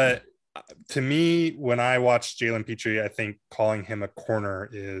 But to me, when I watch Jalen Pitre, I think calling him a corner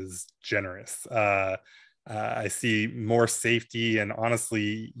is generous. I see more safety, and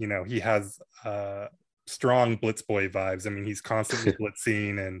honestly, he has strong blitz boy vibes. I mean, he's constantly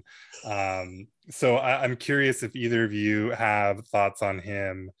blitzing, and so I'm curious if either of you have thoughts on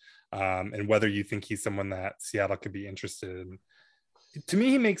him, and whether you think he's someone that Seattle could be interested in. To me,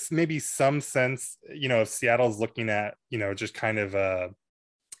 he makes maybe some sense, if Seattle's looking at, just kind of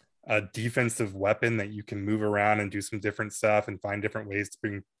a defensive weapon that you can move around and do some different stuff and find different ways to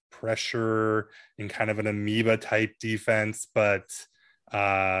bring pressure in kind of an amoeba type defense. But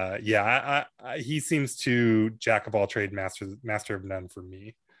he seems to jack of all trade, master of none for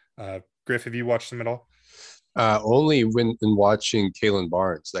me. Griff, have you watched him at all? Only when in watching Kalen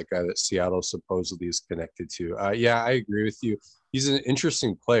Barnes, that guy that Seattle supposedly is connected to. Yeah, I agree with you. He's an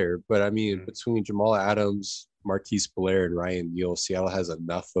interesting player, but I mean, between Jamal Adams, Marquise Blair, and Ryan Neal, Seattle has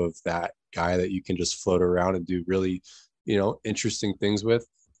enough of that guy that you can just float around and do really, interesting things with.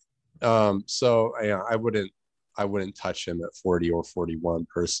 So yeah, I wouldn't touch him at 40 or 41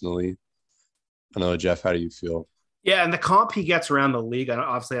 personally. I know, Jeff, how do you feel? Yeah, and the comp he gets around the league,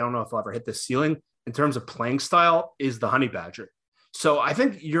 obviously, I don't know if he'll ever hit the ceiling in terms of playing style, is the Honey Badger. So I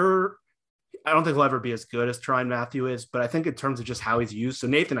think I don't think he'll ever be as good as Tyrann Mathieu is, but I think in terms of just how he's used. So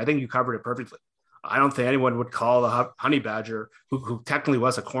Nathan, I think you covered it perfectly. I don't think anyone would call the Honey Badger, who technically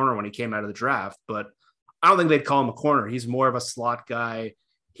was a corner when he came out of the draft, but I don't think they'd call him a corner. He's more of a slot guy.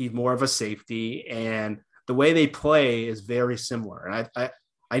 He's more of a safety, and the way they play is very similar. And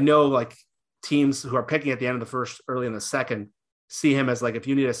I know like teams who are picking at the end of the first, early in the second, see him as like, if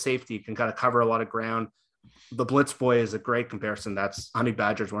you need a safety, you can kind of cover a lot of ground. The blitz boy is a great comparison. That's Honey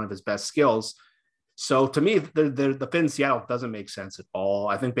Badger is one of his best skills. So to me, the fit in Seattle doesn't make sense at all.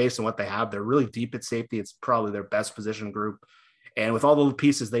 I think based on what they have, they're really deep at safety. It's probably their best position group. And with all the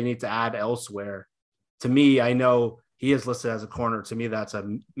pieces they need to add elsewhere, to me, I know he is listed as a corner. To me, that's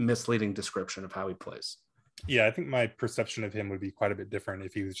a misleading description of how he plays. Yeah, I think my perception of him would be quite a bit different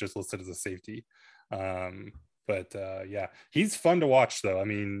if he was just listed as a safety. But he's fun to watch, though. I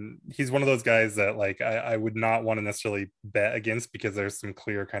mean, he's one of those guys that like I would not want to necessarily bet against because there's some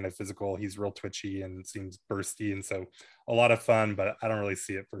clear kind of physical. He's real twitchy and seems bursty, and so a lot of fun. But I don't really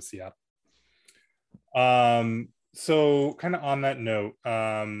see it for Seattle. So kind of on that note,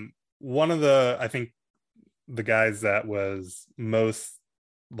 one of the guys that was most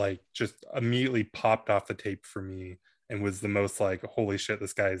like just immediately popped off the tape for me and was the most like, holy shit,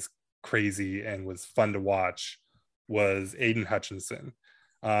 this guy's crazy and was fun to watch was Aiden Hutchinson.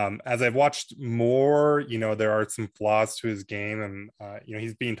 As I've watched more, there are some flaws to his game, and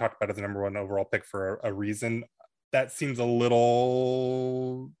he's being talked about as the number one overall pick for a reason. That seems a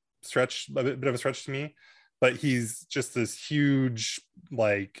little bit of a stretch to me, but he's just this huge,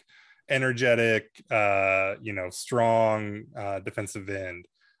 like energetic, strong defensive end.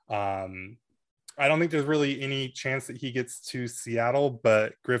 I don't think there's really any chance that he gets to Seattle,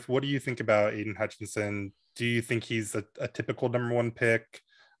 but Griff, what do you think about Aiden Hutchinson? Do you think he's a typical number one pick?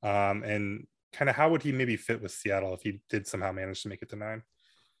 And kind of how would he maybe fit with Seattle if he did somehow manage to make it to 9?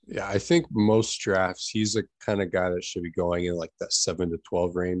 Yeah, I think most drafts, he's a kind of guy that should be going in like that 7 to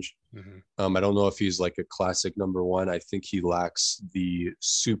 12 range. Mm-hmm. I don't know if he's like a classic number one. I think he lacks the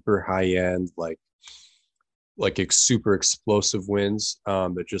super high end, like super explosive wins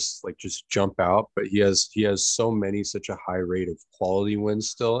that just jump out. But he has such a high rate of quality wins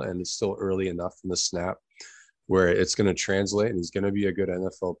still, and it's still early enough in the snap where it's going to translate, and he's going to be a good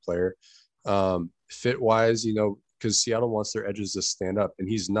NFL player. Fit wise, because Seattle wants their edges to stand up, and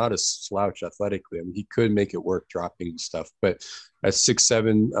he's not a slouch athletically. I mean, he could make it work dropping stuff, but at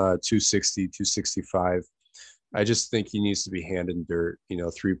 6'7", 260, 265, I just think he needs to be hand in dirt,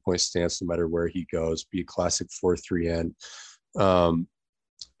 3-point stance no matter where he goes, be a classic 4-3 end.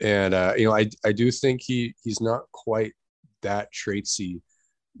 I do think he's not quite that traitsy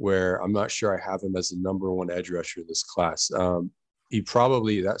where I'm not sure I have him as the number one edge rusher in this class. He's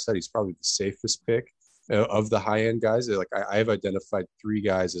probably the safest pick of the high end guys. Like I've identified 3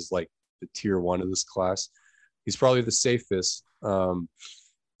 guys as like the tier 1 of this class. He's probably the safest.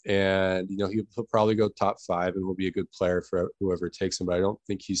 And he'll probably go top 5 and will be a good player for whoever takes him. But I don't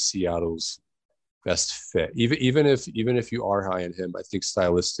think he's Seattle's best fit. Even if you are high on him, I think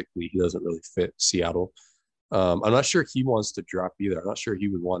stylistically he doesn't really fit Seattle. I'm not sure he wants to drop either. I'm not sure he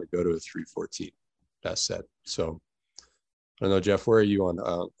would want to go to a 3-14. That said, so I don't know, Jeff, where are you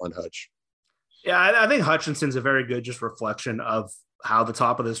on Hutch? Yeah, I think Hutchinson's a very good just reflection of how the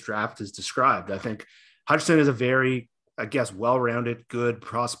top of this draft is described. I think Hutchinson is a very, I guess, well-rounded, good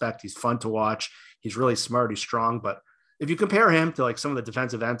prospect. He's fun to watch. He's really smart. He's strong. But if you compare him to like some of the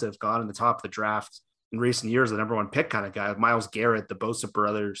defensive ends that have gone in the top of the draft in recent years, the number one pick kind of guy, Myles Garrett, the Bosa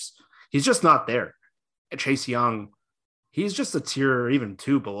brothers, he's just not there. And Chase Young, he's just a tier even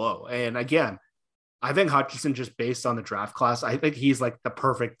 2 below. And again, I think Hutchinson, just based on the draft class, I think he's like the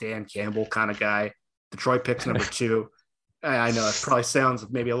perfect Dan Campbell kind of guy. Detroit picks number 2. I know it probably sounds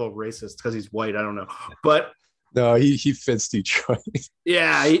maybe a little racist because he's white. I don't know, but no, he fits Detroit.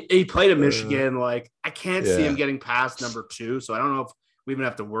 Yeah, he played at Michigan. Like I can't see him getting past number 2. So I don't know if we even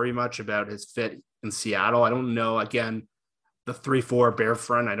have to worry much about his fit in Seattle. I don't know. Again, the 3-4 bear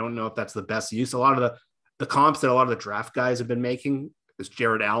front, I don't know if that's the best use. A lot of the comps that a lot of the draft guys have been making is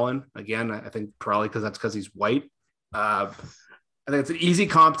Jared Allen. Again, I think probably because he's white. I think it's an easy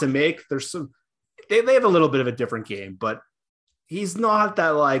comp to make. There's some, they have a little bit of a different game, but he's not that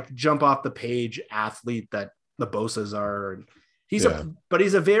like jump off the page athlete that the Bosas are. He's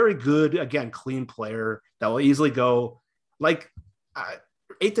a very good, again, clean player that will easily go like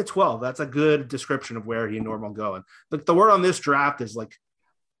 8 to 12. That's a good description of where he normally go. And the word on this draft is like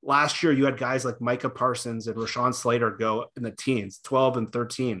last year you had guys like Micah Parsons and Rashawn Slater go in the teens, 12 and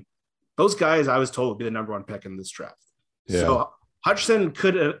 13. Those guys I was told would be the number one pick in this draft. Yeah. So Hutchinson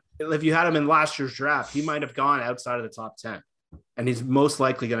could, if you had him in last year's draft, he might have gone outside of the top 10. And he's most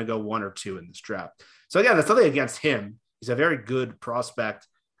likely going to go 1 or 2 in this draft. So again, that's nothing against him. He's a very good prospect,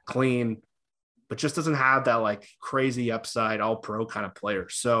 clean, but just doesn't have that like crazy upside, all pro kind of player.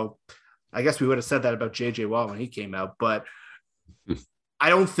 So I guess we would have said that about JJ Watt when he came out, but I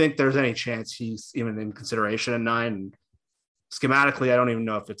don't think there's any chance he's even in consideration at 9. And schematically, I don't even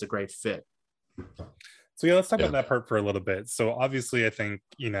know if it's a great fit. So let's talk about that part for a little bit. So obviously I think,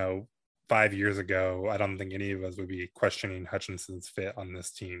 5 years ago, I don't think any of us would be questioning Hutchinson's fit on this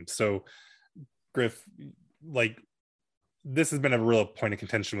team. So Griff, like, this has been a real point of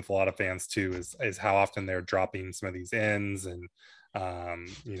contention with a lot of fans too, is how often they're dropping some of these ends and,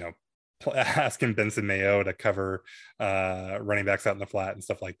 asking Benson Mayo to cover running backs out in the flat and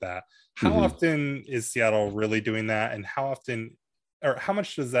stuff like that. How often is Seattle really doing that? And how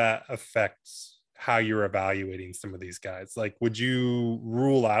much does that affect how you're evaluating some of these guys? Like, would you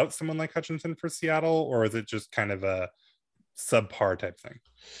rule out someone like Hutchinson for Seattle, or is it just kind of a subpar type thing?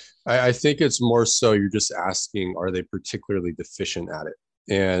 I think it's more so you're just asking, are they particularly deficient at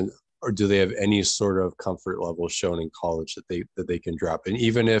it? Or do they have any sort of comfort level shown in college that they can drop? And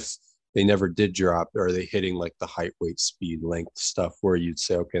even if they never did drop, are they hitting like the height, weight, speed, length stuff where you'd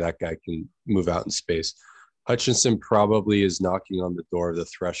say, okay, that guy can move out in space? Hutchinson probably is knocking on the door of the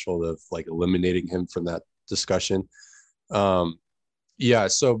threshold of like eliminating him from that discussion. So,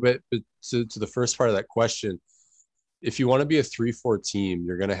 but to the first part of that question, if you want to be a 3-4 team,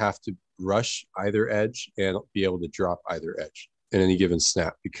 you're going to have to rush either edge and be able to drop either edge in any given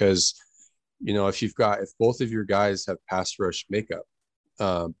snap. Because, if both of your guys have pass rush makeup,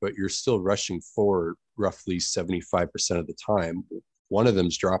 but you're still rushing forward roughly 75% of the time, one of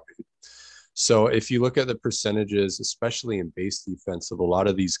them's dropping. So if you look at the percentages, especially in base defense of a lot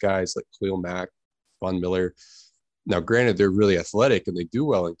of these guys like Khalil Mack, Von Miller, now, granted, they're really athletic and they do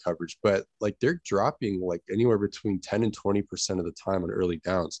well in coverage, but like they're dropping like anywhere between 10 and 20% of the time on early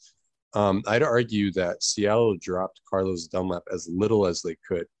downs. I'd argue that Seattle dropped Carlos Dunlap as little as they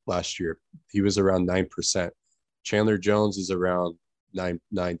could last year. He was around 9%. Chandler Jones is around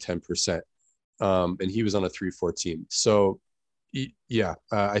 10%. And he was on a 3-4 team. So,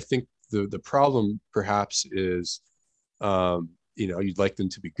 I think the problem perhaps is, you'd like them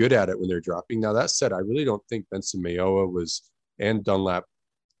to be good at it when they're dropping. Now, that said, I really don't think Benson Mayowa and Dunlap,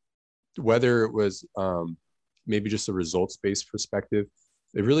 whether it was maybe just a results-based perspective,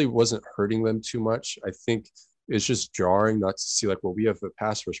 it really wasn't hurting them too much. I think it's just jarring not to see like, well, we have a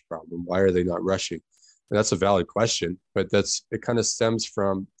pass rush problem. Why are they not rushing? And that's a valid question, but it kind of stems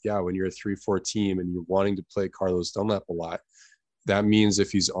from, when you're a 3-4 team and you're wanting to play Carlos Dunlap a lot, that means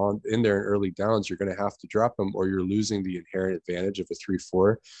if he's in there in early downs, you're going to have to drop him or you're losing the inherent advantage of a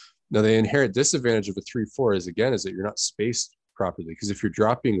 3-4. Now, the inherent disadvantage of a 3-4 is that you're not spaced properly. Because if you're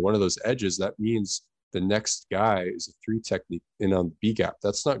dropping one of those edges, that means the next guy is a 3 technique in on the B gap.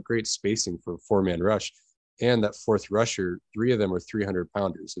 That's not great spacing for a 4-man rush. And that fourth rusher, 3 of them are 300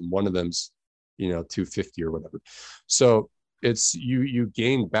 pounders and one of them's, 250 or whatever. So it's you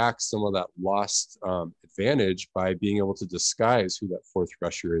gain back some of that lost advantage by being able to disguise who that fourth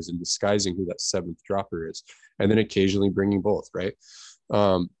rusher is and disguising who that 7th dropper is, and then occasionally bringing both, right?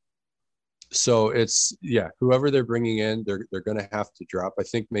 So it's whoever they're bringing in, they're going to have to drop. I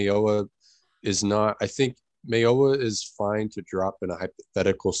think Mayowa is fine to drop in a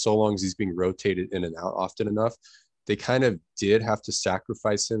hypothetical so long as he's being rotated in and out often enough. They kind of did have to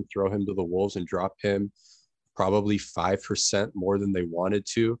sacrifice him, throw him to the wolves and drop him probably 5% more than they wanted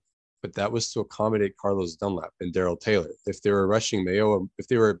to, but that was to accommodate Carlos Dunlap and Darrell Taylor. If they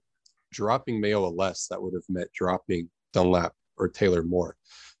were dropping Mayowa less, that would have meant dropping Dunlap or Taylor more.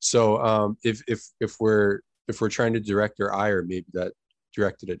 So if we're trying to direct our ire, maybe that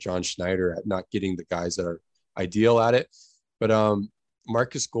directed at John Schneider at not getting the guys that are ideal at it. But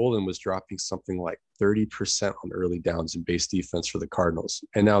Marcus Golden was dropping something like 30% on early downs in base defense for the Cardinals.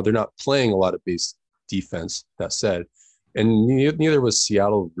 And now they're not playing a lot of base defense, that said, and neither was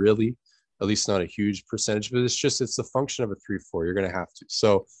Seattle really, at least not a huge percentage, but it's a function of a 3-4. You're going to have to.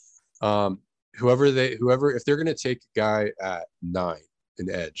 So whoever, if they're going to take a guy at 9, an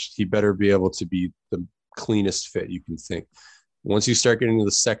edge, he better be able to be the cleanest fit you can think. Once you start getting to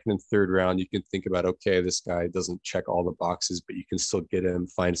the second and third round, you can think about, okay, this guy doesn't check all the boxes, but you can still get him,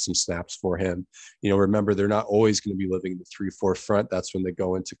 find some snaps for him. Remember, they're not always going to be living in the 3-4 front. That's when they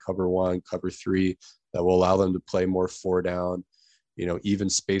go into cover 1, cover 3, that will allow them to play more 4 down, even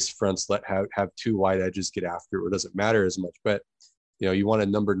space fronts, have 2 wide edges get after it. It doesn't matter as much, but you want a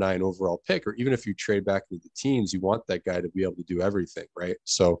number 9 overall pick, or even if you trade back into the teens, you want that guy to be able to do everything, right?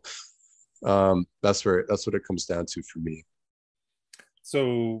 So that's what it comes down to for me.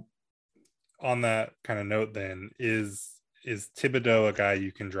 So on that kind of note, then, is Thibodeaux a guy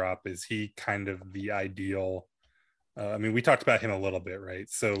you can drop? Is he kind of the ideal? We talked about him a little bit, right?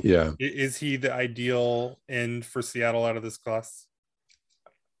 So yeah, is he the ideal end for Seattle out of this class?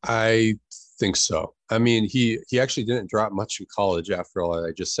 I think so. He actually didn't drop much in college after all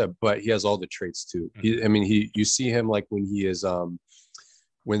I just said, but he has all the traits too. Mm-hmm. You see him like when he is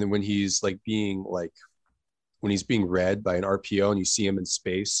when he's like being like when he's being read by an RPO and you see him in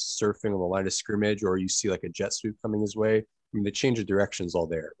space surfing on the line of scrimmage, or you see like a jet sweep coming his way. The change of direction is all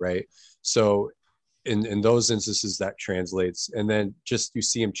there, right? So in those instances that translates, and then just you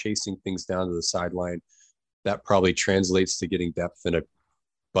see him chasing things down to the sideline, that probably translates to getting depth in a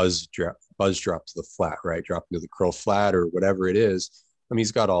buzz drop to the flat, right? Dropping to the curl flat or whatever it is.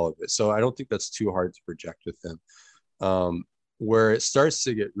 He's got all of it. So I don't think that's too hard to project with him. Where it starts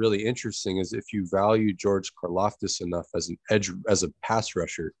to get really interesting is if you value George Karlaftis enough as an edge, as a pass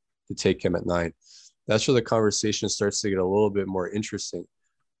rusher, to take him at 9. That's where the conversation starts to get a little bit more interesting.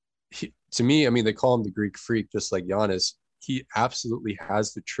 To me, they call him the Greek freak, just like Giannis. He absolutely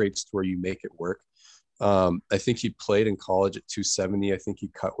has the traits to where you make it work. I think he played in college at 270. I think he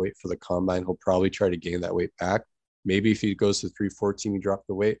cut weight for the combine. He'll probably try to gain that weight back. Maybe if he goes to 314, he drop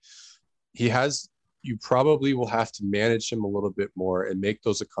the weight. You probably will have to manage him a little bit more and make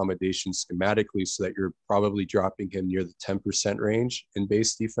those accommodations schematically so that you're probably dropping him near the 10% range in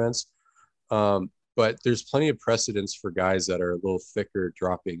base defense. But there's plenty of precedents for guys that are a little thicker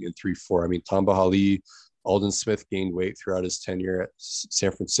dropping in 3-4. Tamba Hali, Aldon Smith gained weight throughout his tenure at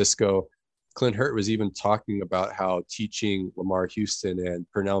San Francisco. Clint Hurt was even talking about how teaching Lamar Houston and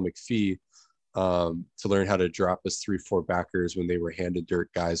Pernell McPhee to learn how to drop as 3-4 backers when they were handed dirt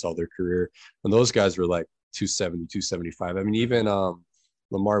guys all their career. And those guys were like 270, 275. Even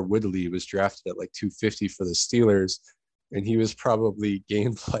Lamar Woodley was drafted at like 250 for the Steelers, and he was probably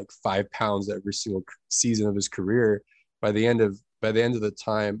gained like 5 pounds every single season of his career. By the end of the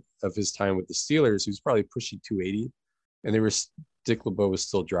time of his time with the Steelers, he was probably pushing 280, and Dick LeBeau was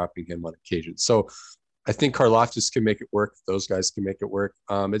still dropping him on occasion. So I think Karlaftis can make it work. Those guys can make it work.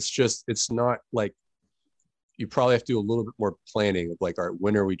 It's not like, you probably have to do a little bit more planning of like, all right,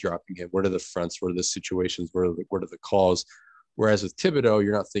 when are we dropping him? What are the fronts? What are the situations? What are the calls? Whereas with Thibodeaux,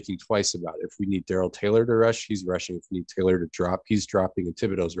 you're not thinking twice about it. If we need Darrell Taylor to rush, he's rushing. If we need Taylor to drop, he's dropping, and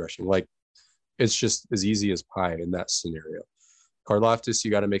Thibodeaux's rushing. Like, it's just as easy as pie in that scenario. Karlaftis, you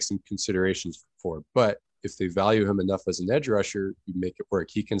got to make some considerations for, but if they value him enough as an edge rusher, you make it work.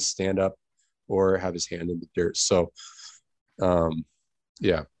 He can stand up or have his hand in the dirt. So,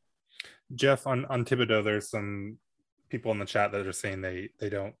 yeah. Jeff, on Thibodeaux, there's some people in the chat that are saying they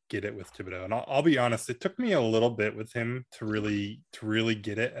don't get it with Thibodeaux, and I'll be honest, it took me a little bit with him to really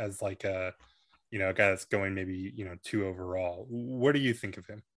get it as like a guy that's going maybe 2 overall. What do you think of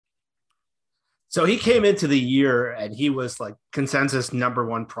him? So he came into the year and he was like consensus number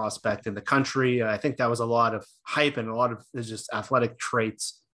 1 prospect in the country. I think that was a lot of hype and a lot of just athletic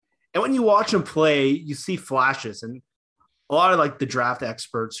traits. And when you watch him play, you see flashes, and a lot of like the draft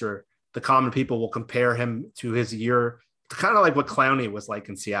experts or the common people will compare him to his year to kind of like what Clowney was like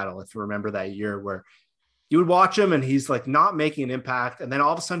in Seattle. If you remember that year where you would watch him and he's like not making an impact, and then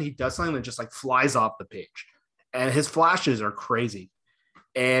all of a sudden he does something that just like flies off the page, and his flashes are crazy.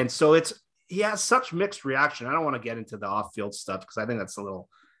 And so he has such mixed reaction. I don't want to get into the off-field stuff because I think that's a little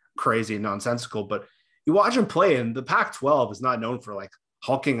crazy and nonsensical, but you watch him play, and the Pac-12 is not known for like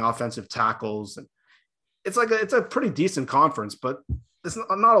hulking offensive tackles. And it's a pretty decent conference, but there's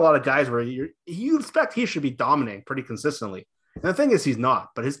not a lot of guys where you expect he should be dominating pretty consistently. And the thing is, he's not,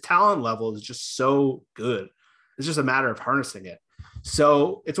 but his talent level is just so good. It's just a matter of harnessing it.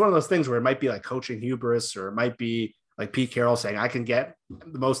 So it's one of those things where it might be like coaching hubris, or it might be like Pete Carroll saying, I can get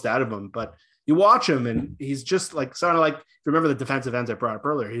the most out of him. But you watch him and he's just like, sort of like, if you remember the defensive ends I brought up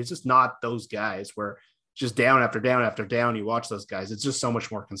earlier, he's just not those guys where just down after down after down, you watch those guys. It's just so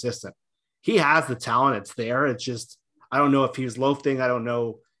much more consistent. He has the talent. It's there. It's just, I don't know if he was loafing. I don't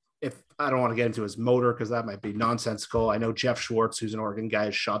know if I don't want to get into his motor because that might be nonsensical. I know Jeff Schwartz, who's an Oregon guy,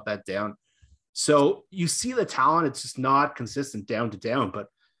 has shot that down. So you see the talent. It's just not consistent down to down. But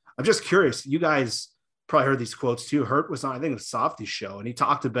I'm just curious. You guys probably heard these quotes too. Hurt was on, I think, the Softy show, and he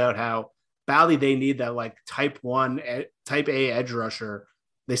talked about how badly they need that like type A edge rusher.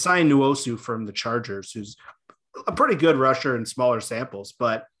 They signed Nwosu from the Chargers, who's a pretty good rusher in smaller samples.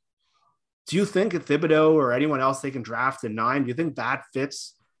 But do you think Thibodeau or anyone else they can draft in 9, do you think that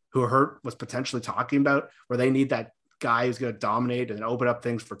fits who Hurt was potentially talking about, where they need that guy who's going to dominate and open up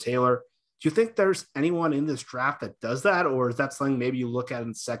things for Taylor? Do you think there's anyone in this draft that does that, or is that something maybe you look at in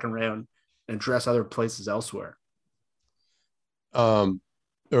the second round and address other places elsewhere? Or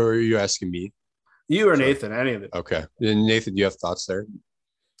are you asking me? You or Nathan, any of it. Okay. And Nathan, do you have thoughts there?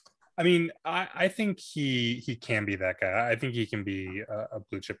 I mean, I think he can be that guy. I think he can be a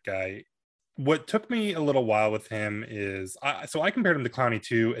blue chip guy. What took me a little while with him is, so I compared him to Clowney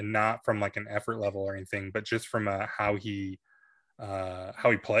too, and not from like an effort level or anything, but just from how he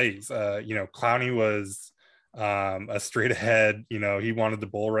plays. Clowney was a straight ahead, he wanted to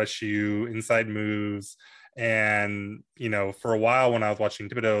bull rush you, inside moves. And, for a while when I was watching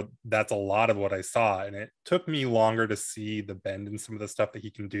Thibodeau, that's a lot of what I saw. And it took me longer to see the bend in some of the stuff that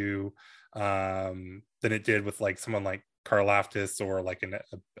he can do than it did with like someone like Karlaftis or like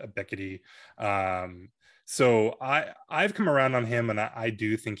a Beckety. So I've come around on him, and I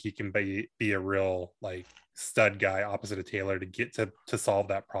do think he can be a real like stud guy opposite of Taylor to get to solve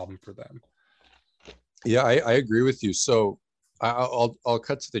that problem for them. Yeah, I agree with you. So I'll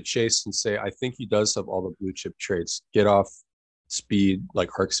cut to the chase and say I think he does have all the blue chip traits: get off, speed,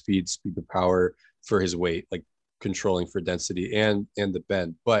 like arc speed to power for his weight, like controlling for density and the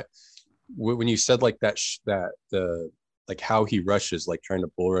bend. But when you said like that the like how he rushes, like trying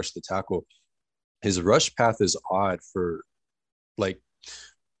to bull rush the tackle, his rush path is odd for like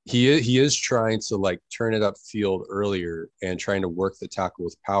he is trying to like turn it upfield earlier and trying to work the tackle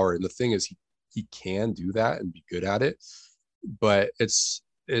with power. And the thing is he can do that and be good at it. But it's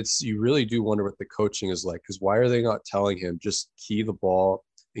you really do wonder what the coaching is like, because why are they not telling him just key the ball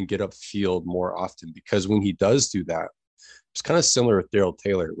and get upfield more often? Because when he does do that, it's kind of similar with Darrell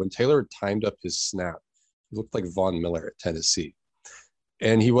Taylor. When Taylor timed up his snap, he looked like Von Miller at Tennessee,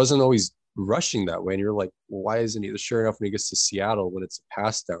 and he wasn't always rushing that way. And you're like, well, why isn't he? Sure enough, when he gets to Seattle, when it's a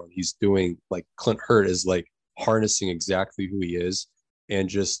pass down, he's doing like Clint Hurt is like harnessing exactly who he is and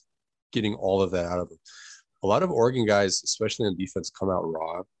just getting all of that out of him. A lot of Oregon guys, especially on defense, come out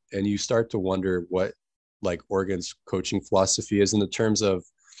raw, and you start to wonder what like Oregon's coaching philosophy is in the terms of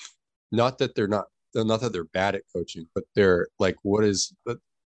not that they're bad at coaching, but they're like, what is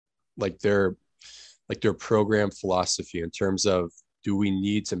like their program philosophy in terms of, do we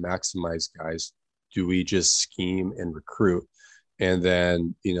need to maximize guys? Do we just scheme and recruit? And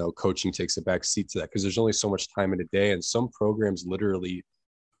then, coaching takes a back seat to that because there's only so much time in a day. And some programs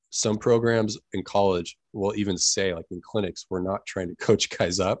in college will even say, like in clinics, we're not trying to coach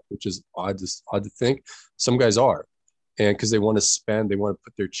guys up, which is odd to think. Some guys are, and because they want to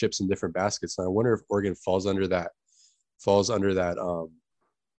put their chips in different baskets. And I wonder if Oregon falls under that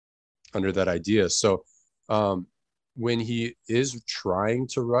idea. So when he is trying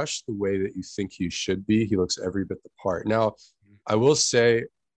to rush the way that you think he should be, he looks every bit the part. Now, I will say,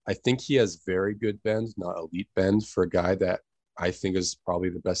 I think he has very good bend, not elite bend, for a guy that I think is probably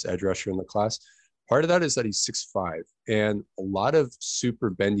the best edge rusher in the class. Part of that is that he's 6'5", and a lot of super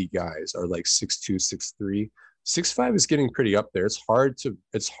bendy guys are like 6'2", 6'3". 6'5" is getting pretty up there. It's hard to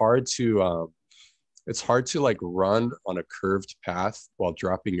like run on a curved path while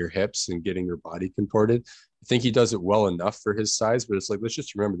dropping your hips and getting your body contorted. I think he does it well enough for his size, but it's like, let's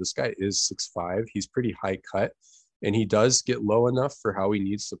just remember this guy is 6'5". He's pretty high cut, and he does get low enough for how he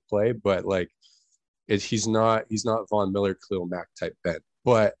needs to play, but like he's not Von Miller, Khalil Mack type bend,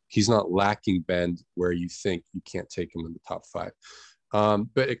 but he's not lacking bend where you think you can't take him in the top 5.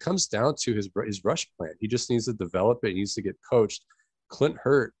 But it comes down to his rush plan. He just needs to develop it. He needs to get coached. Clint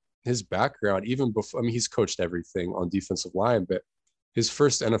Hurt, his background, even before, he's coached everything on defensive line, but his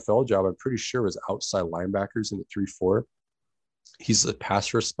first NFL job, I'm pretty sure, was outside linebackers in the 3-4. He's a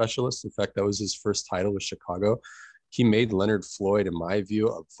pass rush specialist. In fact, that was his first title with Chicago. He made Leonard Floyd, in my view,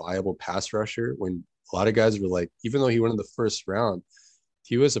 a viable pass rusher when a lot of guys were like, even though he went in the first round,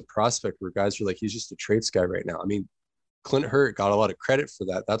 he was a prospect where guys were like, he's just a traits guy right now. I mean, Clint Hurt got a lot of credit for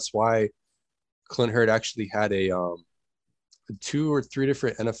that. That's why Clint Hurt actually had a 2 or 3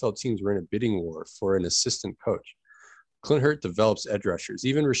 different NFL teams were in a bidding war for an assistant coach. Clint Hurt develops edge rushers.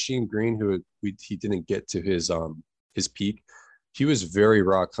 Even Rasheem Green, who he didn't get to his peak, he was very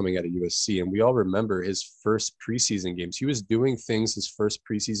raw coming out of USC. And we all remember his first preseason games. He was doing things his first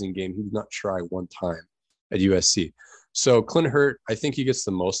preseason game he did not try one time at USC. So Clint Hurt, I think he gets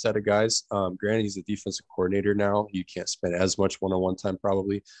the most out of guys. Granted, he's a defensive coordinator now. You can't spend as much one-on-one time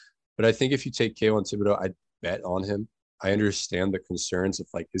probably. But I think if you take Kayvon Thibodeaux, I'd bet on him. I understand the concerns of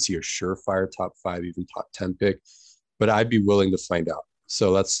like, is he a surefire top 5, even top 10 pick? But I'd be willing to find out.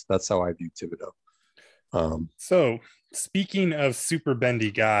 So that's how I view Thibodeaux. So speaking of super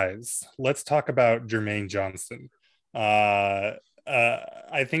bendy guys, let's talk about Jermaine Johnson. I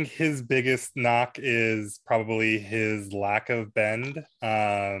think his biggest knock is probably his lack of bend.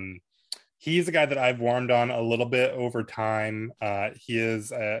 He's a guy that I've warmed on a little bit over time. He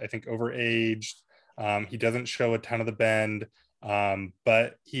is, I think, overaged. He doesn't show a ton of the bend,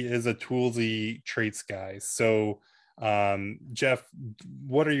 but he is a toolsy traits guy. So, Jeff,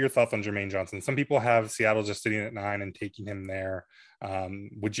 what are your thoughts on Jermaine Johnson? Some people have Seattle just sitting at 9 and taking him there.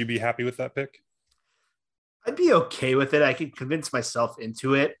 Would you be happy with that pick? I'd be okay with it. I could convince myself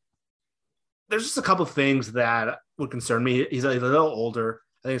into it. There's just a couple of things that would concern me. He's a little older.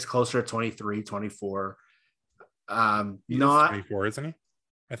 I think it's closer to 23, 24. He's not 24, isn't he?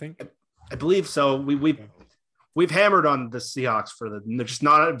 I think. I believe so. We've hammered on the Seahawks they're just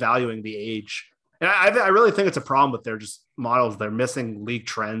not valuing the age. And I really think it's a problem with their just models. They're missing league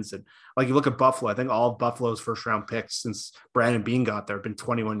trends. And like you look at Buffalo, I think all of Buffalo's first round picks since Brandon Beane got there have been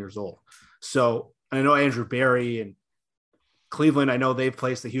 21 years old. So I know Andrew Berry and Cleveland, I know they've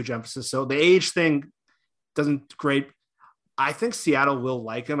placed a huge emphasis. So the age thing doesn't great. I think Seattle will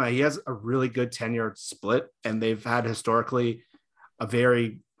like him. He has a really good 10-yard split, and they've had historically a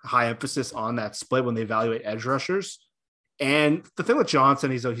very high emphasis on that split when they evaluate edge rushers. And the thing with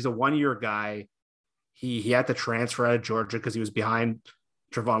Johnson, he's a 1-year guy. He had to transfer out of Georgia because he was behind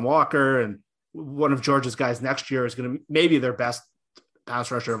Travon Walker, and one of Georgia's guys next year is going to maybe their best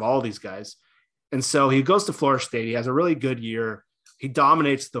pass rusher of all these guys. And so he goes to Florida State. He has a really good year. He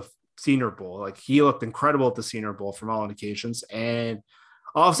dominates the Senior Bowl. Like, he looked incredible at the Senior Bowl from all indications. And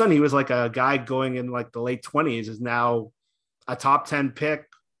all of a sudden he was like a guy going in like the late 20s is now a top 10 pick.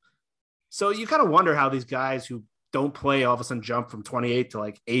 So you kind of wonder how these guys who don't play all of a sudden jump from 28 to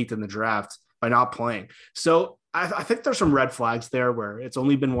like 8 in the draft by not playing. So I think there's some red flags there where it's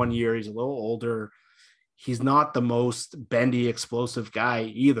only been 1 year. He's a little older. He's not the most bendy, explosive guy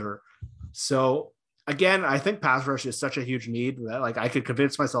either. So again, I think pass rush is such a huge need that like I could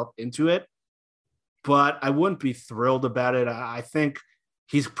convince myself into it, but I wouldn't be thrilled about it. I think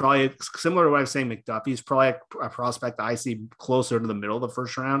he's probably similar to what I was saying, McDuffie. He's probably a prospect I see closer to the middle of the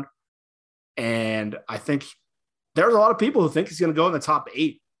first round. And I think there's a lot of people who think he's going to go in the top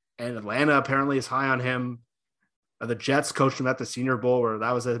 8, and Atlanta apparently is high on him. The Jets coached him at the Senior Bowl where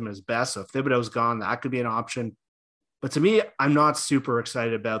that was him his best. So if Thibodeau's gone, that could be an option. But to me, I'm not super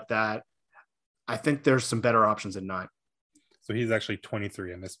excited about that. I think there's some better options at 9. So he's actually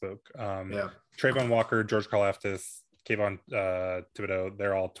 23. I misspoke. Yeah. Travon Walker, George Karlaftis, Kayvon Thibodeaux,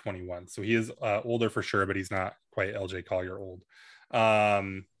 they're all 21. So he is older for sure, but he's not quite LJ Collier old.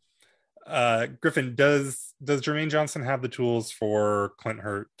 Griffin, does Jermaine Johnson have the tools for Clint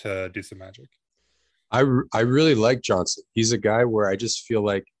Hurt to do some magic? I really like Johnson. He's a guy where I just feel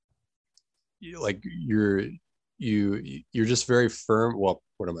like you're just very firm. Well,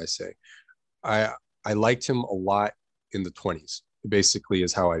 what am I saying? I liked him a lot in the 20s, basically,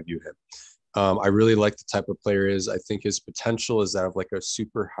 is how I view him. I really like the type of player he is. I think his potential is that of like a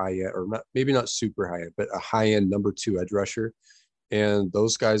super high end, or maybe not super high end, but a high end number 2 edge rusher. And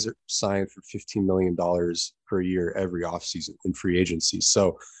those guys are signed for $15 million per year every offseason in free agency.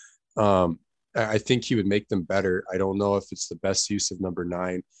 So I think he would make them better. I don't know if it's the best use of number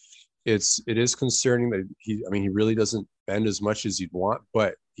 9. It is concerning that he really doesn't bend as much as you'd want,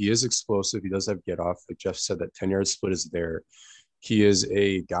 but he is explosive. He does have get off. Like Jeff said, that 10-yard split is there. He is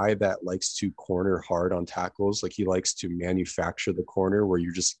a guy that likes to corner hard on tackles. Like, he likes to manufacture the corner where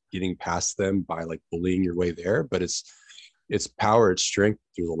you're just getting past them by like bullying your way there. But it's power, it's strength.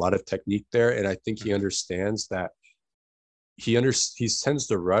 There's a lot of technique there. And I think he understands that he tends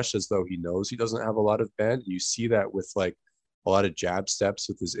to rush as though he knows he doesn't have a lot of bend. You see that with like a lot of jab steps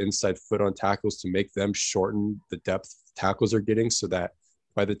with his inside foot on tackles to make them shorten the depth tackles are getting, so that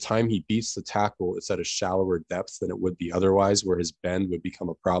by the time he beats the tackle, it's at a shallower depth than it would be otherwise, where his bend would become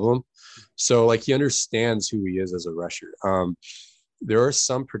a problem. So like, he understands who he is as a rusher. There are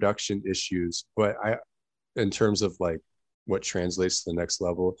some production issues, but in terms of like what translates to the next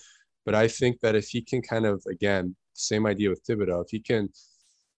level, but I think that if he can kind of, again, same idea with Thibodeaux,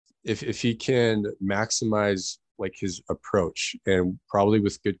 if he can maximize like his approach, and probably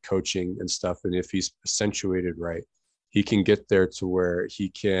with good coaching and stuff, and if he's accentuated right, he can get there to where he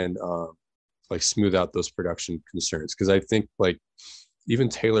can like smooth out those production concerns. Because I think like even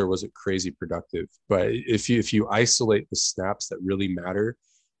Taylor wasn't crazy productive, but if you isolate the snaps that really matter,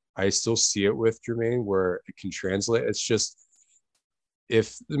 I still see it with Jermaine where it can translate. It's just,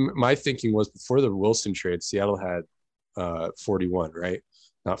 if my thinking was before the Wilson trade, Seattle had 41, right?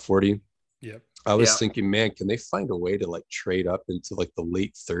 Not 40. Yep. I was thinking, man, can they find a way to like trade up into like the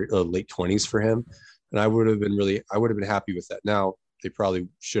late 20s for him? And I would have been happy with that. Now they probably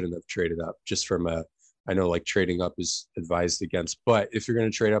shouldn't have traded up, just from I know like trading up is advised against, but if you're going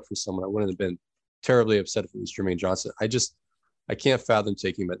to trade up for someone, I wouldn't have been terribly upset if it was Jermaine Johnson. I can't fathom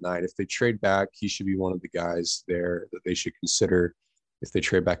taking him at 9. If they trade back, he should be one of the guys there that they should consider. If they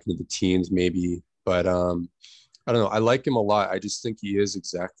trade back into the teens, maybe. But I don't know. I like him a lot. I just think he is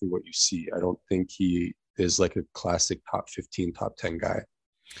exactly what you see. I don't think he is like a classic top 15, top 10 guy.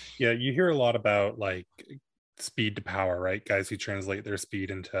 Yeah, you hear a lot about like speed to power, right? Guys who translate their speed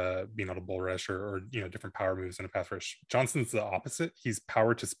into being able to bull rush or different power moves in a pass rush. Johnson's the opposite. He's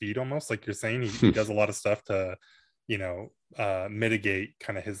power to speed almost, like you're saying. He does a lot of stuff to mitigate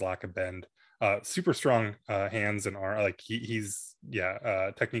kind of his lack of bend. Super strong hands and arm. Like he's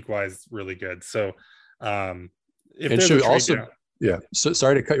technique wise really good. So so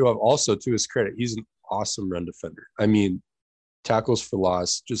sorry to cut you off. Also, to his credit, he's an awesome run defender. I mean, tackles for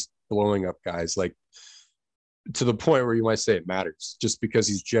loss, just blowing up guys, like to the point where you might say it matters, just because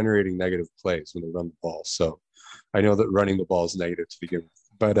he's generating negative plays when they run the ball. So I know that running the ball is negative to begin with,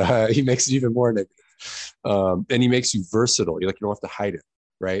 but he makes it even more negative. And he makes you versatile. You don't have to hide it,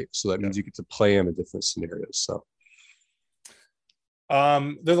 right? So that means you get to play him in different scenarios. So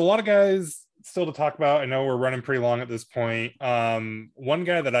there's a lot of guys still to talk about. I know we're running pretty long at this point. One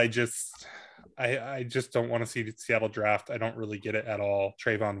guy that I just don't want to see the Seattle draft. I don't really get it at all.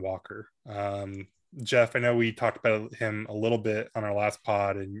 Trayvon Walker. Jeff, I know we talked about him a little bit on our last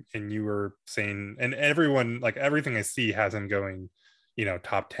pod, and you were saying, and everyone, like everything I see has him going,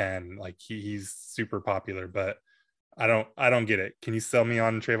 top 10. Like he's super popular, but I don't get it. Can you sell me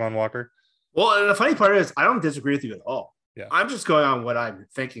on Trayvon Walker? Well, the funny part is I don't disagree with you at all. Yeah. I'm just going on what I'm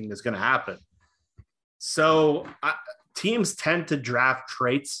thinking is going to happen. So teams tend to draft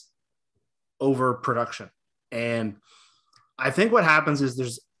traits over production. And I think what happens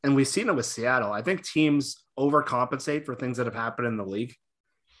is and we've seen it with Seattle, I think teams overcompensate for things that have happened in the league.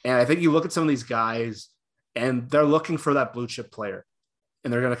 And I think you look at some of these guys and they're looking for that blue chip player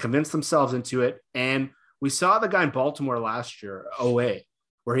and they're going to convince themselves into it. And we saw the guy in Baltimore last year, OA,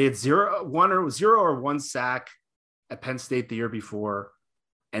 where he had zero or one sack at Penn State the year before.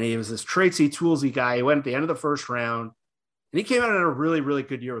 And he was this traitsy, toolsy guy. He went at the end of the first round and he came out in a really, really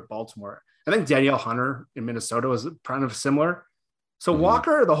good year with Baltimore. I think Danielle Hunter in Minnesota was kind of similar. So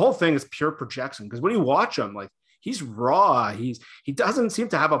Walker, the whole thing is pure projection, because when you watch him, like he's raw. He doesn't seem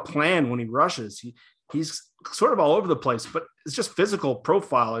to have a plan when he rushes. He's sort of all over the place, but it's just physical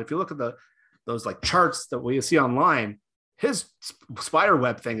profile. If you look at those like charts that we see online, his spider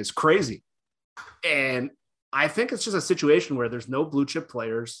web thing is crazy. And I think it's just a situation where there's no blue chip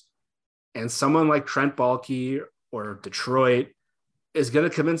players, and someone like Trent Baalke or Detroit is going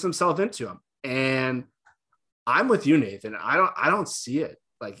to convince himself into him. And I'm with you, Nathan. I don't see it.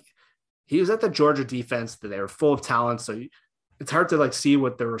 Like he was at the Georgia defense that they were full of talent. So it's hard to like see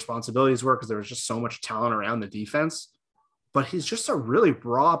what their responsibilities were because there was just so much talent around the defense, but he's just a really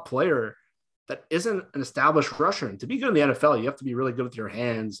raw player that isn't an established rusher. And to be good in the NFL, you have to be really good with your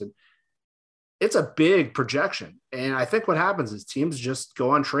hands, and it's a big projection. And I think what happens is teams just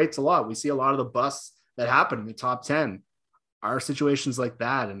go on traits a lot. We see a lot of the busts that happen in the top 10 are situations like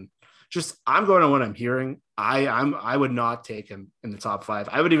that. And just, I'm going on what I'm hearing. I would not take him in the top 5.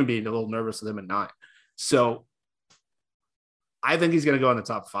 I would even be a little nervous with him at 9. So I think he's going to go in the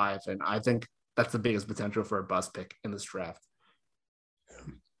top 5. And I think that's the biggest potential for a bust pick in this draft.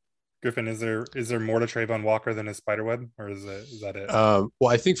 Griffin, is there more to Trayvon Walker than his spiderweb, or is that it?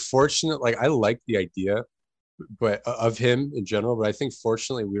 Well, I think fortunately, I like the idea, but of him in general. But I think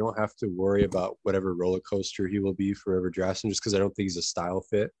fortunately, we don't have to worry about whatever roller coaster he will be for ever drafting, just because I don't think he's a style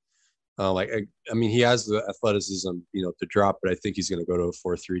fit. I mean, he has the athleticism, to drop, but I think he's going to go to a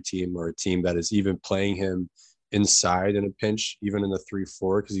 4-3 team, or a team that is even playing him inside in a pinch, even in the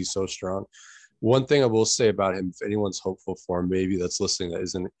 3-4, because he's so strong. One thing I will say about him, if anyone's hopeful for him, maybe that's listening, that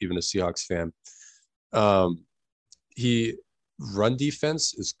isn't even a Seahawks fan, he run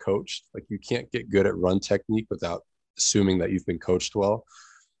defense is coached. Like you can't get good at run technique without assuming that you've been coached well.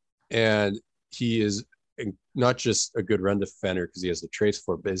 And he is not just a good run defender because he has the traits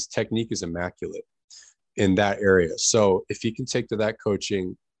for it, but his technique is immaculate in that area. So if he can take to that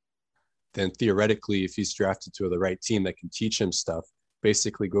coaching, then theoretically, if he's drafted to the right team that can teach him stuff,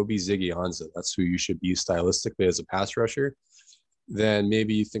 basically go be Ziggy Ansah. That's who you should be stylistically as a pass rusher. Then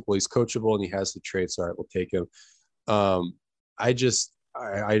maybe you think, well, he's coachable and he has the traits. All right, we'll take him. I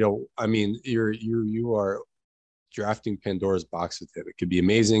mean, you are drafting Pandora's box with him. It could be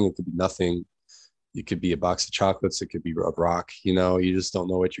amazing. It could be nothing. It could be a box of chocolates. It could be a rock. You just don't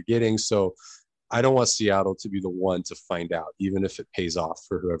know what you're getting. So I don't want Seattle to be the one to find out, even if it pays off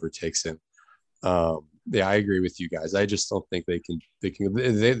for whoever takes him. Yeah, I agree with you guys. I just don't think they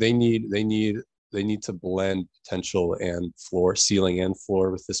need to blend potential and floor, ceiling and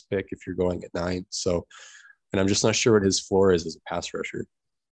floor with this pick if you're going at 9. So, and I'm just not sure what his floor is as a pass rusher,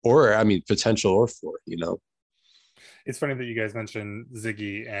 or I mean, potential or floor, It's funny that you guys mentioned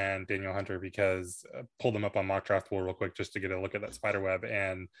Ziggy and Daniel Hunter, because I pulled them up on Mock Draft Pool real quick just to get a look at that spider web.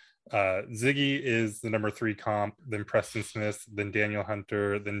 And Ziggy is the number 3 comp, then Preston Smith, then Daniel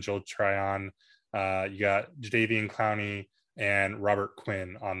Hunter, then Joe Tryon. You got Jadeveon Clowney and Robert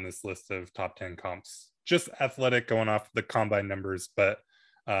Quinn on this list of top 10 comps. Just athletic, going off the combine numbers, but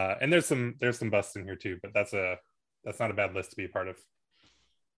and there's some busts in here too, but that's not a bad list to be a part of.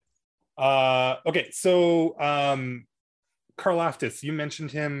 Okay, so Karlaftis, you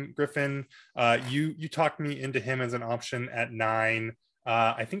mentioned him, Griffin. You talked me into him as an option at 9.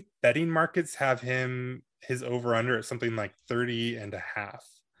 I think betting markets have his over under at something like 30.5.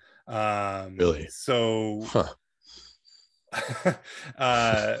 Really? So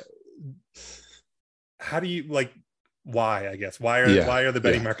how do you why, I guess, why are the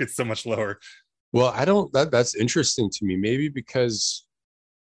betting markets so much lower? Well, that's interesting to me. Maybe because,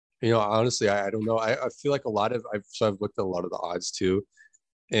 honestly, I don't know. I feel like I've looked at a lot of the odds too.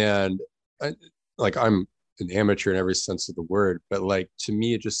 And I'm an amateur in every sense of the word, but to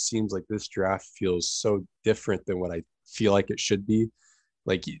me, it just seems like this draft feels so different than what I feel like it should be.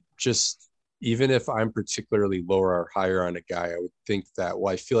 Just even if I'm particularly lower or higher on a guy, I would think that,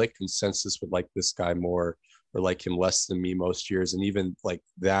 I feel like consensus would like this guy more or like him less than me most years. And even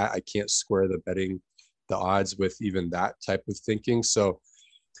that, I can't square the odds with even that type of thinking. So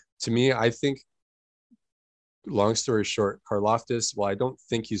to me, I think, long story short, Karlaftis, I don't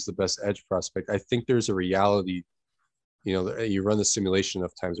think he's the best edge prospect. I think there's a reality, you run the simulation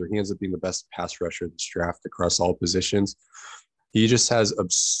of times where he ends up being the best pass rusher in this draft across all positions. He just has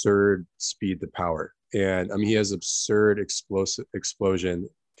absurd speed to power. And I mean, he has absurd explosion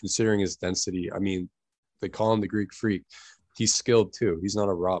considering his density. I mean, they call him the Greek freak. He's skilled too. He's not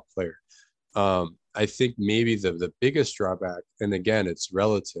a raw player. I think maybe the biggest drawback, and again, it's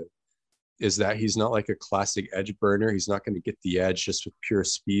relative, is that he's not like a classic edge burner. He's not going to get the edge just with pure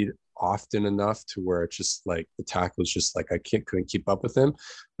speed often enough to where it's just the tackle is just I couldn't keep up with him,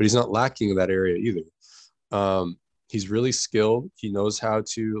 but he's not lacking in that area either. He's really skilled. He knows how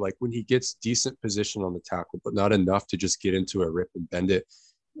to, when he gets decent position on the tackle, but not enough to just get into a rip and bend it.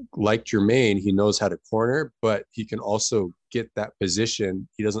 Like Jermaine, he knows how to corner, but he can also get that position.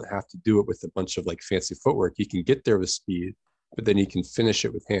 He doesn't have to do it with a bunch of fancy footwork. He can get there with speed, but then he can finish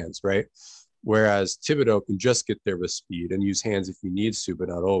it with hands, right? Whereas Thibodeau can just get there with speed and use hands if he needs to, but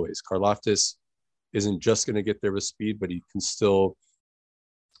not always. Karlaftis isn't just going to get there with speed, but he can still,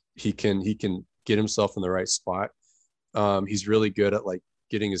 he can get himself in the right spot. He's really good at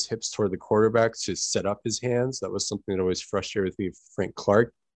getting his hips toward the quarterback to set up his hands. That was something that always frustrated me with Frank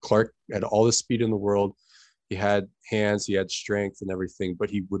Clark. Clark had all the speed in the world. He had hands, he had strength and everything,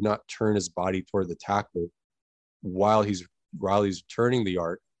 but he would not turn his body toward the tackle while he's turning the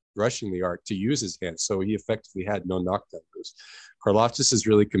arc, rushing the arc to use his hands. So he effectively had no knockdown moves. Karlaftis is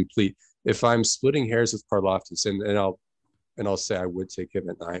really complete. If I'm splitting hairs with Karlaftis, and I'll say I would take him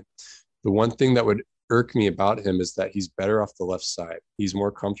at 9. The one thing that would irk me about him is that he's better off the left side. He's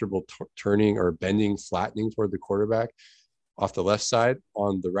more comfortable turning or bending, flattening toward the quarterback off the left side.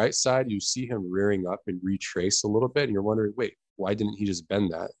 On the right side, you see him rearing up and retrace a little bit, and you're wondering, wait, why didn't he just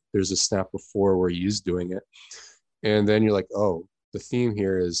bend that? There's a snap before where he is doing it. And then you're like, oh, the theme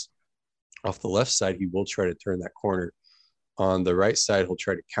here is off the left side, he will try to turn that corner. On the right side, he'll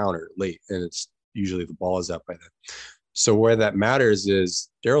try to counter late, and it's usually the ball is out by then. So where that matters is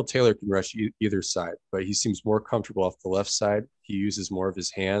Darrell Taylor can rush either side, but he seems more comfortable off the left side. He uses more of his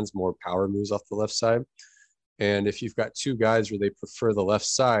hands, more power moves off the left side. And if you've got two guys where they prefer the left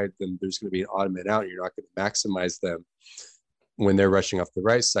side, then there's going to be an odd man out. And you're not going to maximize them when they're rushing off the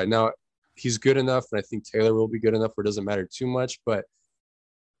right side. Now, he's good enough, and I think Taylor will be good enough where it doesn't matter too much, but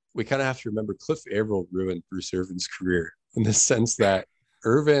we kind of have to remember Cliff Averill ruined Bruce Irvin's career in the sense that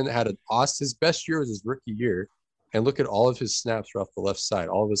Irvin had his best year was his rookie year. And look at all of his snaps were off the left side.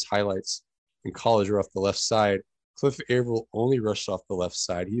 All of his highlights in college were off the left side. Cliff Averill only rushed off the left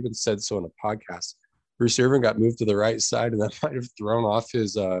side. He even said so in a podcast. Bruce Irvin got moved to the right side, and that might have thrown off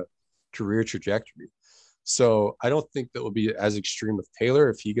his career trajectory. So I don't think that will be as extreme with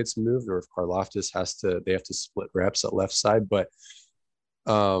Taylor if he gets moved, or if Karlaftis they have to split reps at left side. But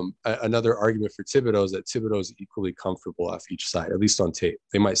another argument for Thibodeau is that Thibodeau is equally comfortable off each side, at least on tape.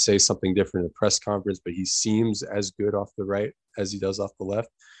 They might say something different in the press conference, but he seems as good off the right as he does off the left.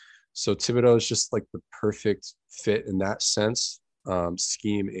 So Thibodeau is just like the perfect fit in that sense,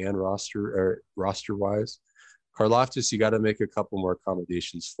 scheme and roster wise. Karlaftis, you got to make a couple more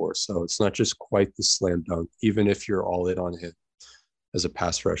accommodations for. So it's not just quite the slam dunk, even if you're all in on him as a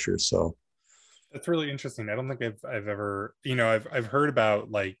pass rusher. So that's really interesting. I don't think I've ever, I've heard about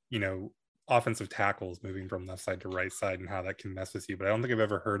offensive tackles moving from left side to right side and how that can mess with you, but I don't think I've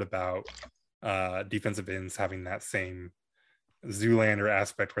ever heard about defensive ends having that same Zoolander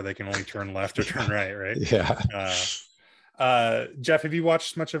aspect where they can only turn left or turn right, right? Yeah. Jeff, have you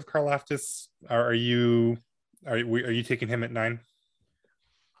watched much of Karlaftis? Are you taking him at 9?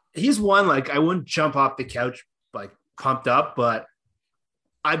 He's one, I wouldn't jump off the couch pumped up, but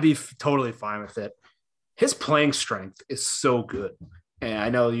I'd be totally fine with it. His playing strength is so good. And I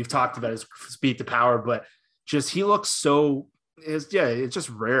know you've talked about his speed to power, but just he looks it's just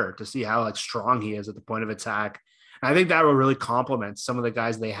rare to see how strong he is at the point of attack. And I think that will really complement some of the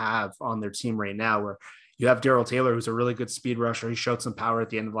guys they have on their team right now, where you have Darrell Taylor, who's a really good speed rusher. He showed some power at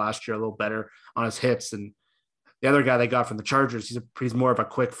the end of last year, a little better on his hits. And the other guy they got from the Chargers, he's more of a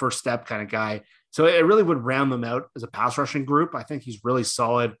quick first step kind of guy. So it really would round them out as a pass rushing group. I think he's really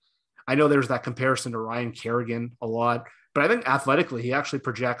solid. I know there's that comparison to Ryan Kerrigan a lot, but I think athletically, he actually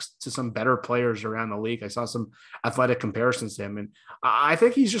projects to some better players around the league. I saw some athletic comparisons to him, and I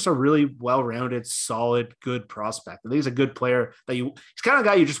think he's just a really well-rounded, solid, good prospect. I think he's a good player he's kind of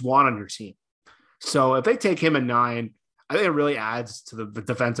guy you just want on your team. So if they take him at 9, I think it really adds to the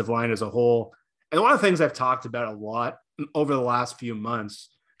defensive line as a whole. And one of the things I've talked about a lot over the last few months,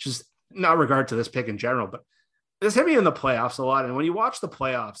 just not regard to this pick in general, but this hit me in the playoffs a lot. And when you watch the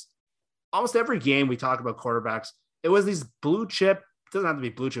playoffs, almost every game we talk about quarterbacks, it was these blue chip, doesn't have to be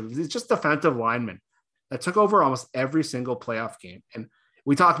blue chip, it's just defensive linemen that took over almost every single playoff game. And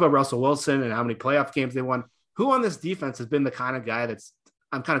we talked about Russell Wilson and how many playoff games they won. Who on this defense has been the kind of guy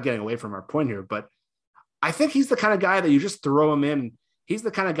I'm kind of getting away from our point here, but I think he's the kind of guy that you just throw him in. He's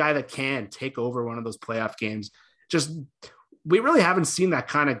the kind of guy that can take over one of those playoff games. We really haven't seen that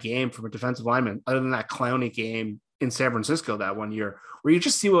kind of game from a defensive lineman other than that Clowney game in San Francisco that one year, where you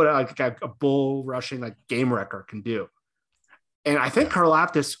just see what a bull rushing game wrecker can do. And I think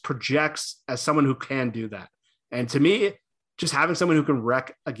Karlaftis projects as someone who can do that. And to me, just having someone who can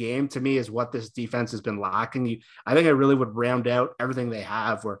wreck a game, to me, is what this defense has been lacking. I think it really would round out everything they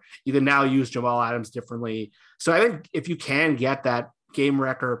have, where you can now use Jamal Adams differently. So I think if you can get that game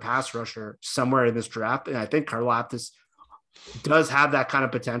wrecker pass rusher somewhere in this draft, and I think Karlaftis does have that kind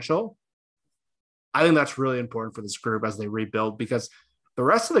of potential, I think that's really important for this group as they rebuild, because the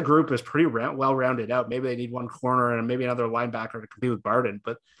rest of the group is pretty well rounded out. Maybe they need one corner and maybe another linebacker to compete with Barden,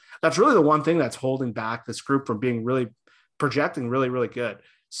 but that's really the one thing that's holding back this group from being projecting really, really good.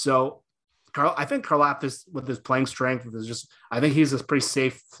 So I think Karlaftis, with his playing strength, I think he's a pretty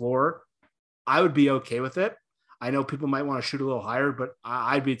safe floor. I would be okay with it. I know people might want to shoot a little higher, but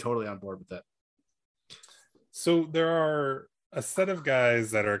I'd be totally on board with it. So there are a set of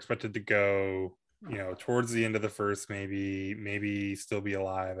guys that are expected to go, towards the end of the first, maybe still be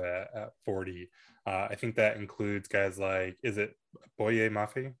alive at 40. I think that includes guys like, is it Boye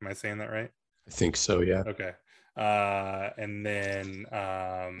Mafe? Am I saying that right? I think so, yeah. Okay. And then,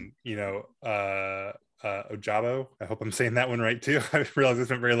 Ojabo. I hope I'm saying that one right too. I realize I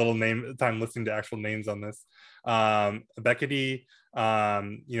spent very little time listening to actual names on this. Beckety.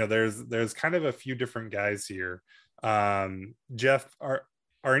 There's kind of a few different guys here. Jeff,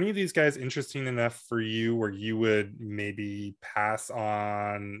 are any of these guys interesting enough for you where you would maybe pass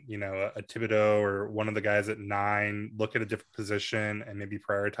on, a Thibodeau or one of the guys at 9, look at a different position and maybe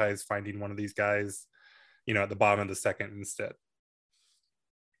prioritize finding one of these guys, at the bottom of the second instead?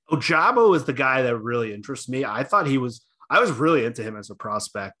 Ojabo is the guy that really interests me. I was really into him as a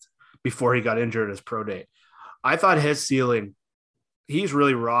prospect before he got injured at his pro day. I thought his ceiling, he's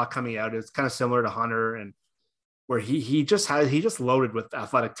really raw coming out. It's kind of similar to Hunter, and where he just loaded with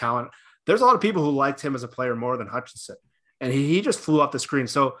athletic talent. There's a lot of people who liked him as a player more than Hutchinson, and he just flew off the screen.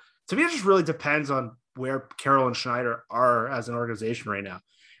 So to me, it just really depends on where Carroll and Schneider are as an organization right now.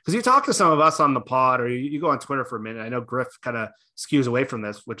 Because you talk to some of us on the pod, or you go on Twitter for a minute. I know Griff kind of skews away from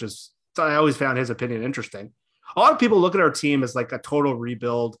this, I always found his opinion interesting. A lot of people look at our team as like a total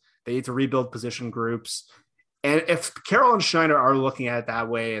rebuild. They need to rebuild position groups. And if Carroll and Schneider are looking at it that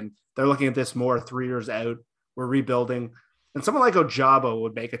way, and they're looking at this more 3 years out, we're rebuilding, and someone like Ojabo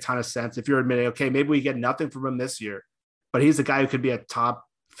would make a ton of sense if you're admitting, okay, maybe we get nothing from him this year, but he's a guy who could be a top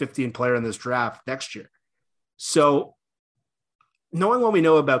 15 player in this draft next year. So knowing what we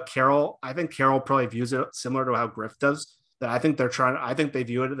know about Carroll, I think Carroll probably views it similar to how Griff does, that I think they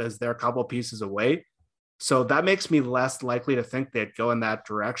view it as they're a couple of pieces away. So that makes me less likely to think they'd go in that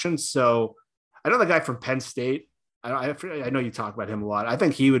direction. So I know the guy from Penn State. I know you talk about him a lot. I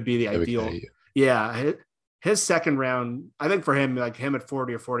think he would be the ideal. Yeah. His second round, I think for him, like him at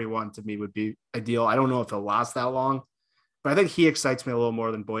 40 or 41 to me would be ideal. I don't know if he'll last that long, but I think he excites me a little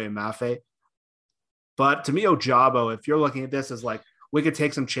more than Boye Mafe. But to me, Ojabo, if you're looking at this as like, we could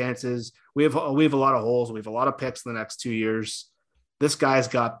take some chances. We have a lot of holes. We have a lot of picks in the next 2 years. This guy's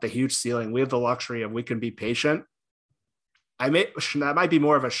got the huge ceiling. We have the luxury of we can be patient. That might be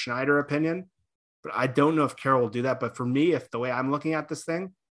more of a Schneider opinion, but I don't know if Carroll will do that. But for me, if the way I'm looking at this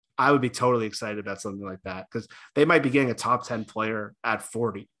thing, I would be totally excited about something like that because they might be getting a top 10 player at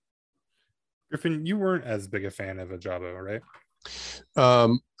 40. Griffin, you weren't as big a fan of Ojabo, right?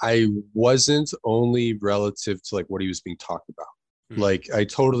 I wasn't, only relative to like what he was being talked about. Like I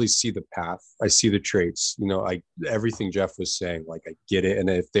totally see the path. I see the traits, everything Jeff was saying, like I get it. And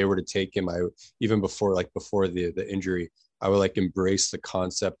if they were to take him, even before the injury, I would like embrace the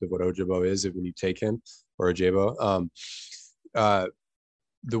concept of what Ojabo is when you take him, or Ojabo.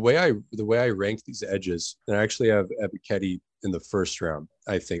 The way I rank these edges, and I actually have Ebiketie in the first round.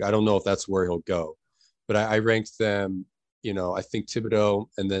 I think, I don't know if that's where he'll go, but I ranked them, I think Thibodeau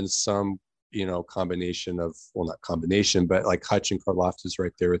and then some, combination of, well, not combination, but like Hutch and Karlaftis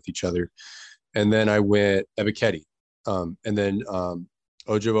right there with each other. And then I went Ebiketie, and then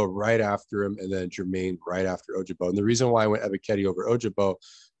Ojabo right after him, and then Jermaine right after Ojabo. And the reason why I went Ebiketie over Ojabo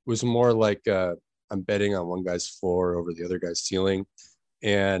was more like I'm betting on one guy's floor over the other guy's ceiling.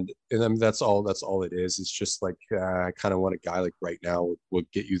 And I mean, that's all it is. It's just like, I kind of want a guy like right now will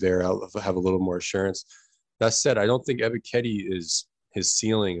get you there. I'll have a little more assurance. That said, I don't think Ebiketie his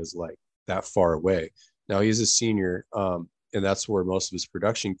ceiling is like that far away. Now he's a senior, and that's where most of his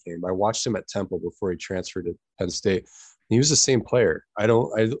production came. I watched him at Temple before he transferred to Penn State. He was the same player.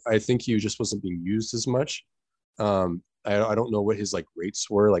 I think he just wasn't being used as much. I don't know what his like rates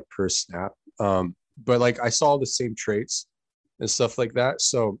were like per snap. But like I saw the same traits and stuff like that.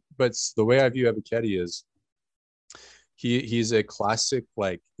 So, but the way I view Ebiketie is he's a classic,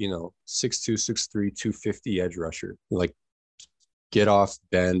 like, 6'2", 6'3", 250 edge rusher, like get off,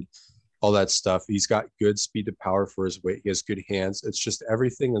 bend, all that stuff. He's got good speed to power for his weight. He has good hands. It's just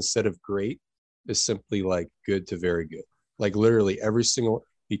everything instead of great is simply like good to very good. Like literally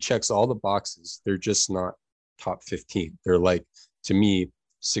he checks all the boxes. They're just not top 15. They're like, to me,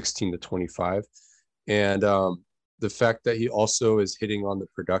 16 to 25. And the fact that he also is hitting on the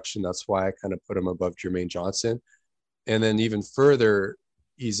production, that's why I kind of put him above Jermaine Johnson. And then even further,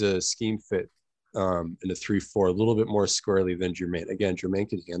 he's a scheme fit in a 3-4, a little bit more squarely than Jermaine. Again, Jermaine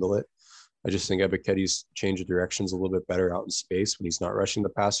can handle it. I just think Ebiketie's change of directions a little bit better out in space when he's not rushing the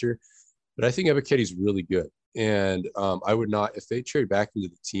passer. But I think Ebiketie's really good. And I would not, if they trade back into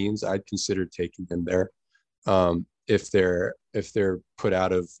the teens, I'd consider taking him there. If they're put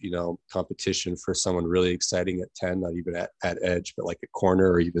out of, competition for someone really exciting at 10, not even at edge, but like a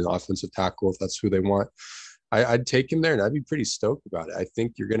corner or even offensive tackle, if that's who they want, I'd take him there and I'd be pretty stoked about it. I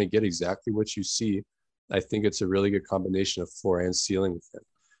think you're going to get exactly what you see. I think it's a really good combination of floor and ceiling with him.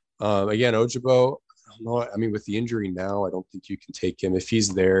 Again, Ojabo, I don't know. I mean, with the injury now, I don't think you can take him. If he's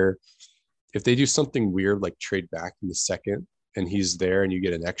there, if they do something weird, like trade back in the second and he's there and you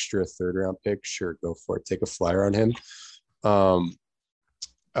get an extra third round pick, sure, go for it. Take a flyer on him. So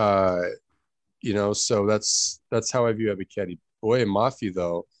that's how I view Ebiketie. Boye Mafe,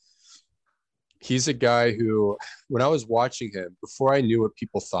 though, he's a guy who, when I was watching him, before I knew what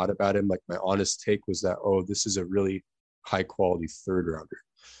people thought about him, like my honest take was that, this is a really high quality third rounder.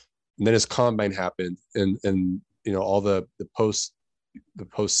 And then his combine happened and all the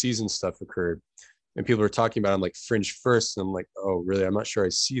postseason stuff occurred and people were talking about him like fringe first. And I'm like, oh, really? I'm not sure I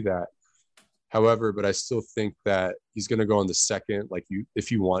see that. However, but I still think that he's going to go in the second. Like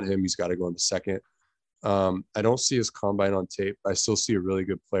if you want him, he's got to go in the second. I don't see his combine on tape. I still see a really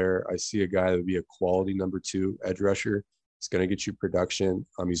good player. I see a guy that would be a quality number 2 edge rusher. He's going to get you production.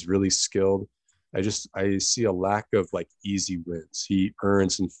 He's really skilled. I see a lack of like easy wins. He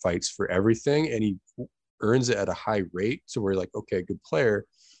earns and fights for everything, and he earns it at a high rate. So we're like, okay, good player,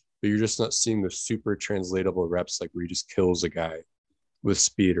 but you're just not seeing the super translatable reps, like where he just kills a guy with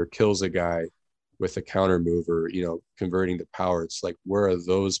speed or kills a guy with a counter move or, converting to power. It's like, where are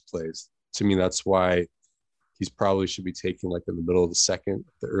those plays? To me, that's why he's probably should be taken like in the middle of the second,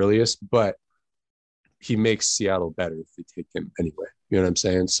 the earliest, but he makes Seattle better if they take him anyway. You know what I'm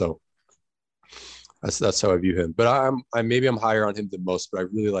saying? So that's how I view him. But I'm higher on him than most, but I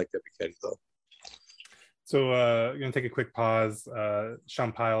really like Ebiketie though. So I'm going to take a quick pause.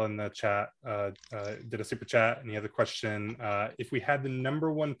 Sean Pyle in the chat did a super chat, and he has a question. If we had the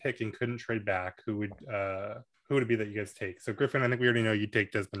number one pick and couldn't trade back, who would it be that you guys take? So Griffin, I think we already know you'd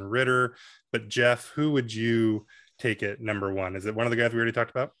take Desmond Ridder, but Jeff, who would you take at number one? Is it one of the guys we already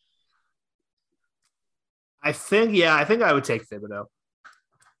talked about? I think I would take Thibodeau.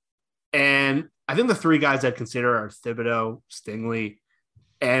 And I think the three guys I'd consider are Thibodeau, Stingley,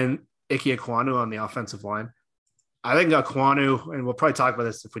 and Ike Ekwonu on the offensive line. I think Ekwonu, and we'll probably talk about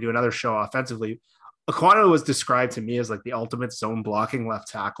this if we do another show offensively, Ekwonu was described to me as like the ultimate zone blocking left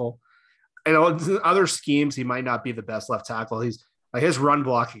tackle. And in other schemes, he might not be the best left tackle. He's like, his run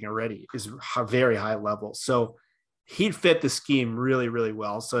blocking already is very high level. So he'd fit the scheme really, really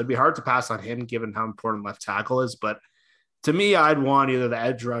well. So it'd be hard to pass on him given how important left tackle is. But to me, I'd want either the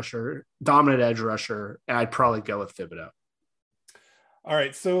edge rusher, dominant edge rusher, and I'd probably go with Thibodeau. All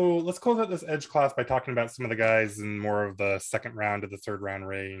right, so let's close out this edge class by talking about some of the guys in more of the second round to the third round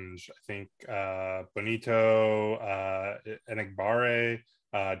range. I think Bonito, Enagbare,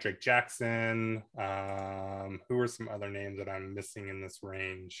 Drake Jackson. Who are some other names that I'm missing in this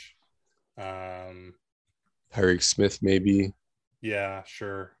range? Tyreek Smith, maybe. Yeah,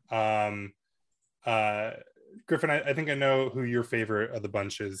 sure. Griffin, I think I know who your favorite of the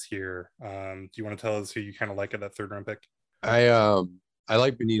bunch is here. Do you want to tell us who you kind of like at that third round pick? I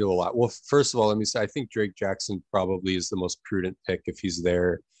like Bonito a lot. Well, first of all, let me say I think Drake Jackson probably is the most prudent pick if he's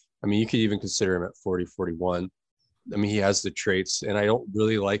there. I mean, you could even consider him at 40, 41. I mean, he has the traits, and I don't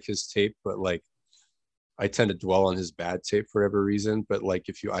really like his tape, but like I tend to dwell on his bad tape for whatever reason. But like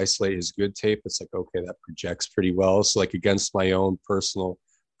if you isolate his good tape, it's like, okay, that projects pretty well. So like against my own personal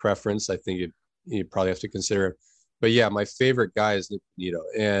preference, I think you probably have to consider him. But yeah, my favorite guy is Nick Bonito.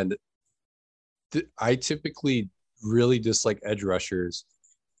 And I typically really dislike edge rushers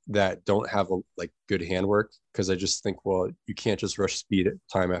that don't have like good handwork, because I just think, well, you can't just rush speed at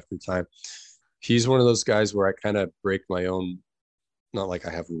time after time. He's one of those guys where I kind of break my own, not like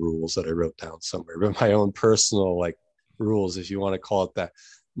I have rules that I wrote down somewhere, but my own personal like rules, if you want to call it that.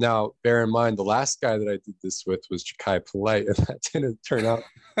 Now, bear in mind, the last guy that I did this with was Jachai Polite, and that didn't turn out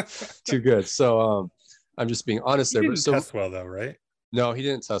too good. So I'm just being honest there. He didn't test well though, right? No, he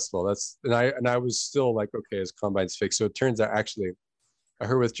didn't test well. And I was still like, okay, his combine's fixed. So it turns out actually, I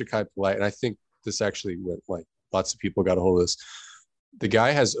heard with Jachai Polite, and I think this actually went like lots of people got a hold of this. The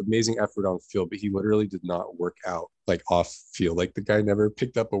guy has amazing effort on field, but he literally did not work out like off field. Like the guy never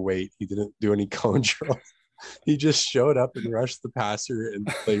picked up a weight. He didn't do any cone drills. He just showed up and rushed the passer and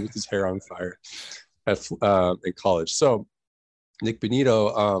played with his hair on fire in college. So Nick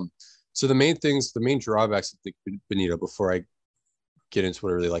Bonito. So the main drawbacks of Nick Bonito, before I get into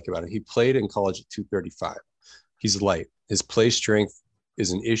what I really like about him, he played in college at 235. He's light. His play strength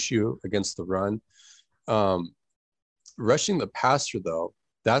is an issue against the run. Rushing the passer, though,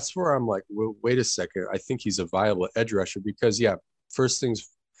 that's where I'm like, wait a second. I think he's a viable edge rusher because, yeah, first things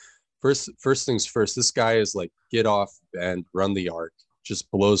first. This guy is like get off and run the arc,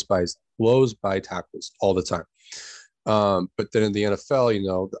 just blows by tackles all the time. But then in the NFL, you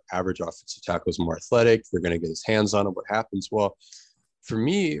know, the average offensive tackle is more athletic. They're going to get his hands on him. What happens? Well, for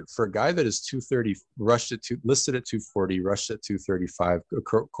me, for a guy that is 230, listed at 240, rushed at 235,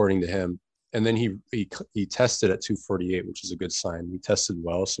 according to him. And then he tested at 248, which is a good sign. He tested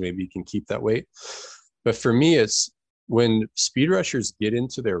well, so maybe he can keep that weight. But for me, it's when speed rushers get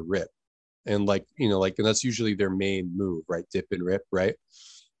into their rip, and and that's usually their main move, right? Dip and rip, right?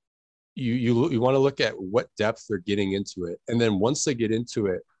 You want to look at what depth they're getting into it, and then once they get into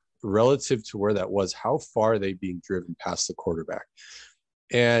it, relative to where that was, how far are they being driven past the quarterback?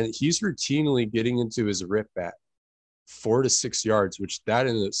 And he's routinely getting into his rip at 4 to 6 yards, which that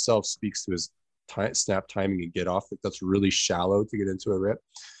in itself speaks to his snap timing and get off. Like that's really shallow to get into a rip.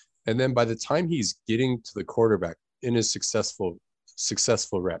 And then by the time he's getting to the quarterback in his successful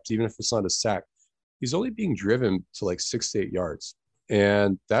reps, even if it's not a sack, he's only being driven to like 6 to 8 yards.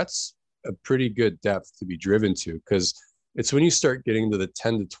 And that's a pretty good depth to be driven to, because it's when you start getting to the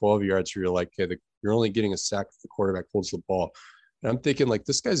 10 to 12 yards where you're like, okay, you're only getting a sack if the quarterback holds the ball. And I'm thinking like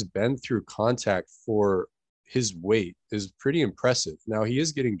this guy's been through contact for his weight is pretty impressive. Now he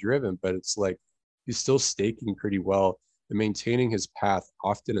is getting driven, but it's like he's still staking pretty well and maintaining his path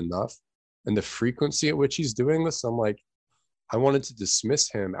often enough. And the frequency at which he's doing this, I'm like, I wanted to dismiss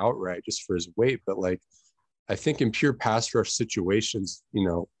him outright just for his weight, but like I think in pure pass rush situations,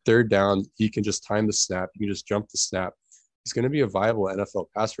 third down, he can just time the snap. He can just jump the snap. He's going to be a viable NFL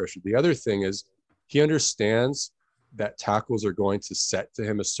pass rusher. The other thing is he understands that tackles are going to set to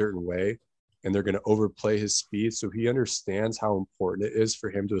him a certain way and they're going to overplay his speed. So he understands how important it is for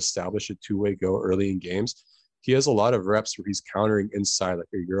him to establish a two-way go early in games. He has a lot of reps where he's countering inside, like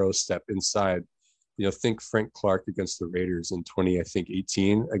a Euro step inside. Think Frank Clark against the Raiders in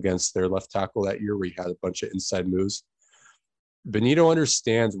 2018 against their left tackle that year, where he had a bunch of inside moves. Benito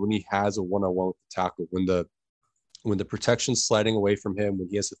understands when he has a one-on-one with the tackle, when the protection's sliding away from him, when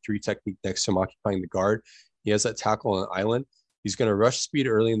he has a 3 technique next to him occupying the guard, he has that tackle on an island. He's going to rush speed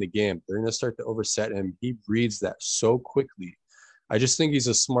early in the game. They're going to start to overset him. He reads that so quickly. I just think he's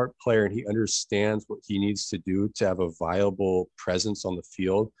a smart player, and he understands what he needs to do to have a viable presence on the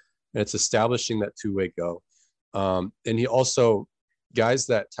field. And it's establishing that two-way go. And he also,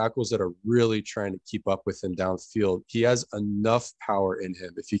 tackles that are really trying to keep up with him downfield, he has enough power in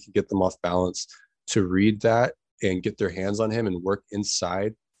him, if he can get them off balance, to read that and get their hands on him and work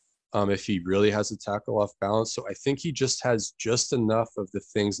inside if he really has a tackle off balance. So I think he just has just enough of the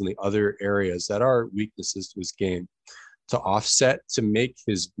things in the other areas that are weaknesses to his game to offset, to make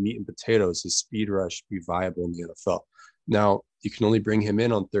his meat and potatoes, his speed rush, be viable in the NFL. Now, you can only bring him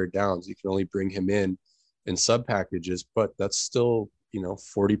in on third downs. You can only bring him in sub packages, but that's still,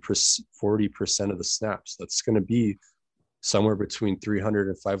 40% of the snaps. That's going to be somewhere between 300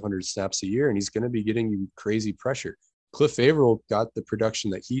 and 500 snaps a year, and he's going to be getting you crazy pressure. Cliff Averill got the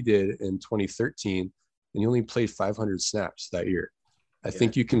production that he did in 2013, and he only played 500 snaps that year. I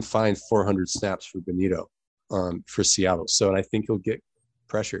think you can find 400 snaps for Benito for Seattle. So, and I think he'll get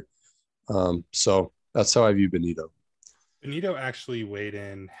pressure. So that's how I view Benito. Benito actually weighed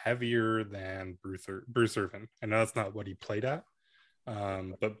in heavier than Bruce Irvin. I know that's not what he played at,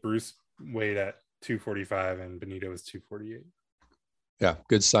 but Bruce weighed at 245 and Benito was 248. Yeah,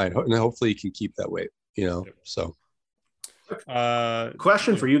 good sign. And hopefully he can keep that weight, so.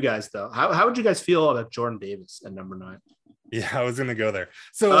 Question for you guys, though. How would you guys feel about Jordan Davis at number 9? Yeah, I was going to go there.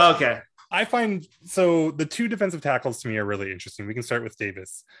 So okay. I find, so the two defensive tackles to me are really interesting. We can start with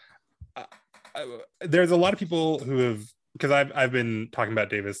Davis. There's a lot of people who have, because I've been talking about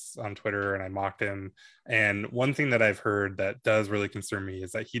Davis on Twitter and I mocked him. And one thing that I've heard that does really concern me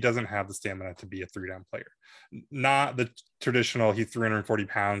is that he doesn't have the stamina to be a 3-down player. Not the traditional, he's 340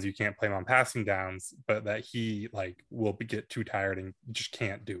 pounds, you can't play him on passing downs, but that he will get too tired and just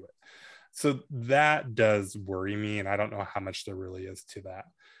can't do it. So that does worry me. And I don't know how much there really is to that.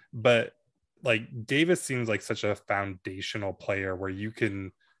 But Davis seems like such a foundational player where you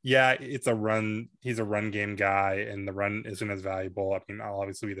can, it's a run. He's a run game guy, and the run isn't as valuable. I mean, I'll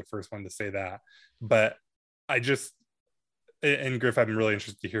obviously be the first one to say that, but and Griff, I'm really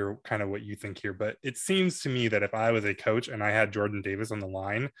interested to hear kind of what you think here, but it seems to me that if I was a coach and I had Jordan Davis on the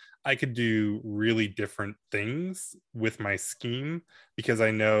line, I could do really different things with my scheme, because I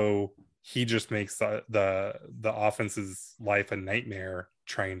know he just makes the offense's life a nightmare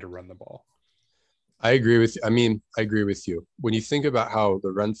trying to run the ball. I agree with you. When you think about how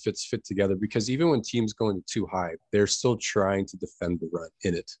the run fit together, because even when teams go into too high, they're still trying to defend the run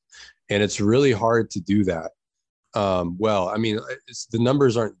in it. And it's really hard to do that. The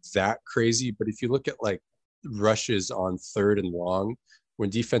numbers aren't that crazy, but if you look at rushes on third and long, when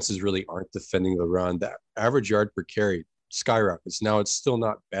defenses really aren't defending the run, that average yard per carry skyrockets. Now, it's still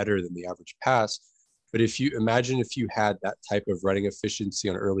not better than the average pass, but if you had that type of running efficiency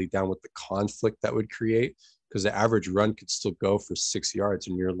on early down with the conflict that would create, because the average run could still go for 6 yards,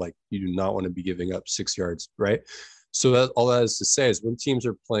 and you do not want to be giving up 6 yards, right? So all that is to say is when teams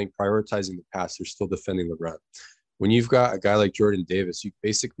are prioritizing the pass, they're still defending the run. When you've got a guy like Jordan Davis, you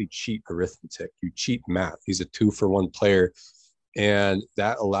basically cheat arithmetic, you cheat math. He's a 2-for-1 player, and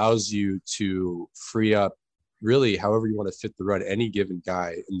that allows you to free up really however you want to fit the run, any given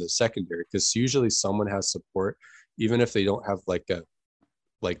guy in the secondary, because usually someone has support, even if they don't have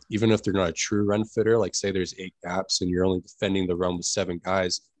even if they're not a true run fitter, say there's 8 gaps and you're only defending the run with 7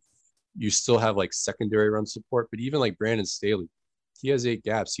 guys, you still have secondary run support. But even Brandon Staley, he has 8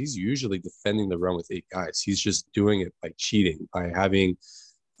 gaps. He's usually defending the run with 8 guys. He's just doing it by cheating, by having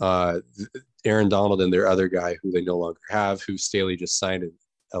Aaron Donald and their other guy who they no longer have, who Staley just signed in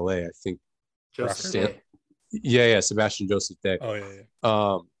LA, I think. Sebastian Joseph Day.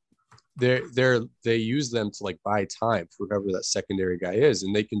 They use them to buy time for whoever that secondary guy is,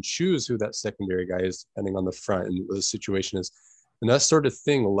 and they can choose who that secondary guy is depending on the front and what the situation is. And that sort of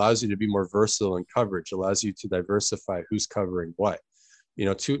thing allows you to be more versatile in coverage, allows you to diversify who's covering what.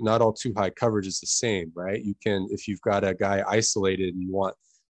 Not all too high coverage is the same, right? You can, if you've got a guy isolated and you want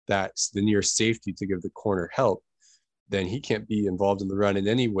that's the near safety to give the corner help, then he can't be involved in the run in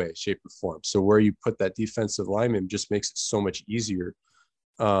any way, shape, or form. So where you put that defensive lineman just makes it so much easier.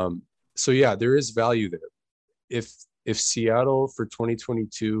 So yeah, there is value there. If Seattle for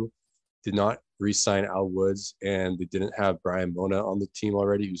 2022 did not re-sign Al Woods and they didn't have Brian Mona on the team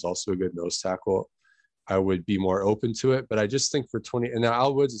already, who's also a good nose tackle, I would be more open to it. But I just think for and now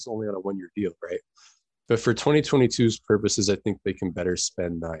Al Woods is only on a 1-year deal, right? But for 2022's purposes, I think they can better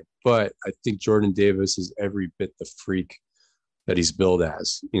spend 9. But I think Jordan Davis is every bit the freak that he's billed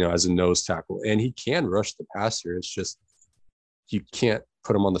as, as a nose tackle. And he can rush the passer. It's just you can't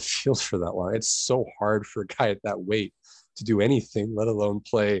put him on the field for that long. It's so hard for a guy at that weight to do anything, let alone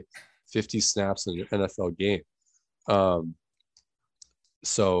play 50 snaps in an NFL game.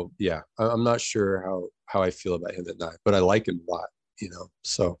 So yeah, I'm not sure how I feel about him at 9, but I like him a lot,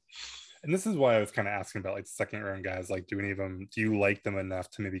 so. And this is why I was kind of asking about like second round guys. Like, do any of them, do you like them enough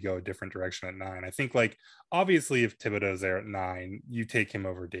to maybe go a different direction at 9? I think like, obviously if Thibodeau's there at 9, you take him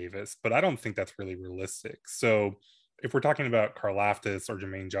over Davis, but I don't think that's really realistic. So if we're talking about Karlaftis or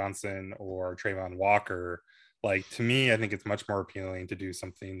Jermaine Johnson or Trayvon Walker, like to me, I think it's much more appealing to do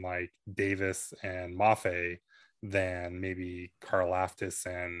something like Davis and Mafe than maybe Karlaftis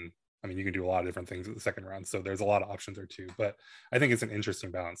and, I mean, you can do a lot of different things in the second round. So there's a lot of options there too, but I think it's an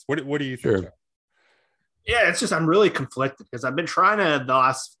interesting balance. What do you think? Sure. Yeah, it's just, I'm really conflicted because I've been trying to, the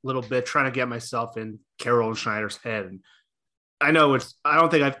last little bit, trying to get myself in Carroll and Schneider's head. And I know I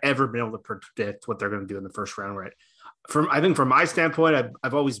don't think I've ever been able to predict what they're going to do in the first round, right? I think from my standpoint,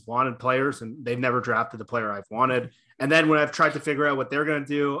 I've always wanted players and they've never drafted the player I've wanted. And then when I've tried to figure out what they're going to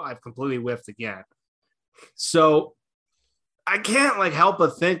do, I've completely whiffed again. So I can't like help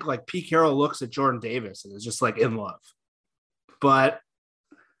but think like Pete Carroll looks at Jordan Davis and is just like in love, but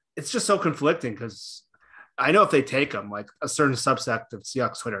it's just so conflicting because I know if they take him, like a certain subsect of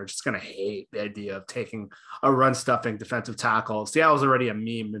Seahawks Twitter are just going to hate the idea of taking a run stuffing defensive tackle. Seattle's already a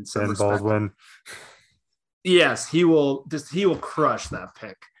meme in some respect. Baldwin. Yes, he will crush that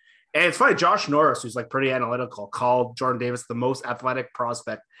pick. And it's funny, Josh Norris, who's like pretty analytical, called Jordan Davis the most athletic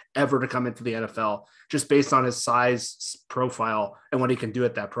prospect ever to come into the NFL, just based on his size profile and what he can do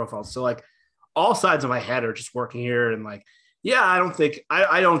at that profile. So like all sides of my head are just working here. And like, yeah, I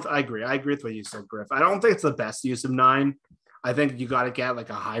agree. I agree with what you said, Griff. I don't think it's the best use of 9. I think you got to get like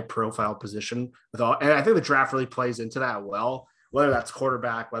a high profile position and I think the draft really plays into that well, whether that's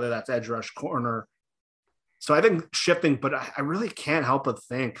quarterback, whether that's edge rush corner. So I think shifting, but I really can't help but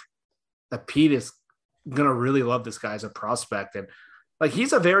think that Pete is going to really love this guy as a prospect. And like,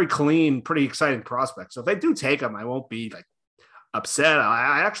 he's a very clean, pretty exciting prospect. So if they do take him, I won't be like upset.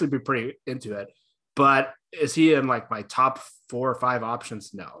 I actually be pretty into it, but is he in like my top 4 or 5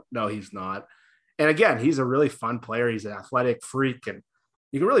 options? No, he's not. And again, he's a really fun player. He's an athletic freak and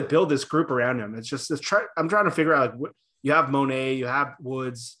you can really build this group around him. It's just I'm trying to figure out, like, you have Monet, you have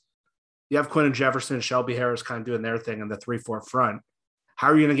Woods, you have Quinton Jefferson and Shelby Harris kind of doing their thing in the 3-4 front. How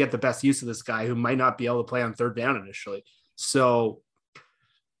are you going to get the best use of this guy who might not be able to play on third down initially? So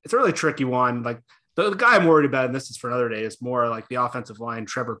it's a really tricky one. Like the guy I'm worried about, and this is for another day, is more like the offensive line,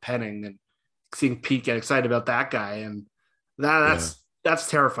 Trevor Penning, and seeing Pete get excited about that guy. And that's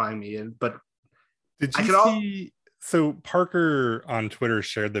terrifying me. But did you see? So Parker on Twitter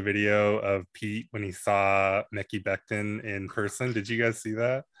shared the video of Pete when he saw Mekhi Becton in person. Did you guys see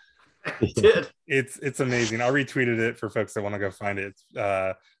that? He did. It's amazing. I retweeted it for folks that want to go find it.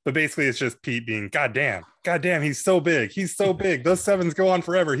 But basically it's just Pete being goddamn, he's so big. Those 7s go on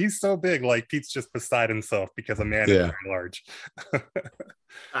forever. He's so big. Like Pete's just beside himself because a man is very large.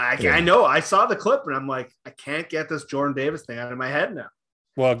 I know. I saw the clip and I'm like, I can't get this Jordan Davis thing out of my head now.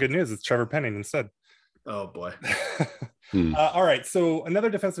 Well, good news. It's Trevor Penning instead. Oh boy. All right. So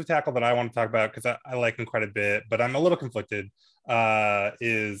another defensive tackle that I want to talk about because I like him quite a bit, but I'm a little conflicted,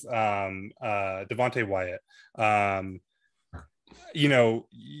 is Devonte Wyatt.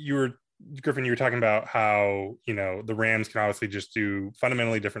 Griffin, you were talking about how, the Rams can obviously just do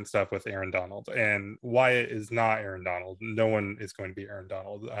fundamentally different stuff with Aaron Donald, and Wyatt is not Aaron Donald. No one is going to be Aaron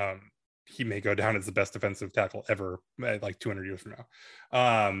Donald. He may go down as the best defensive tackle ever, like 200 years from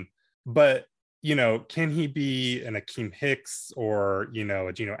now. But can he be an Akeem Hicks or,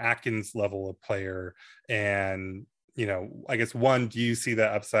 a Geno Atkins level of player? And, I guess 1, do you see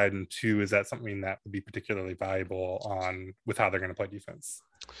that upside? And 2, is that something that would be particularly valuable with how they're going to play defense?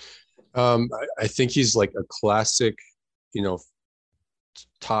 I think he's like a classic,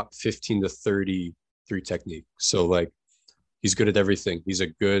 top 15 to 30 3 technique. So like, he's good at everything. He's a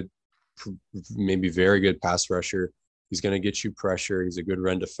good, maybe very good pass rusher. He's going to get you pressure. He's a good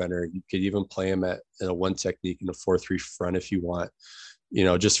run defender. You could even play him in a 1 technique in a 4-3 front if you want.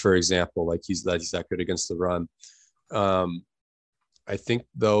 just for example, like he's that good against the run. I think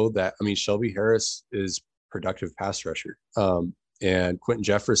though that, Shelby Harris is productive pass rusher. And Quentin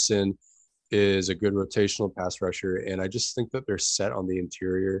Jefferson is a good rotational pass rusher. And I just think that they're set on the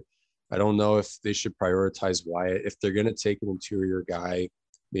interior. I don't know if they should prioritize Wyatt. If they're going to take an interior guy,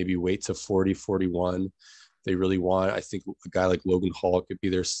 maybe wait to 40, 41. They really want, I think a guy like Logan Hall could be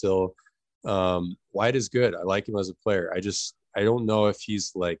there still. Wyatt is good. I like him as a player. I don't know if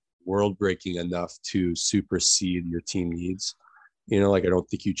he's like world breaking enough to supersede your team needs. I don't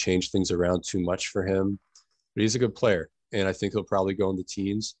think you change things around too much for him, but he's a good player. And I think he'll probably go in the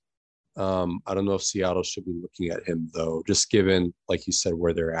teens. I don't know if Seattle should be looking at him though, just given, like you said,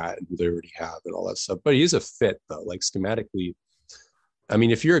 where they're at and who they already have and all that stuff. But he is a fit though, like schematically.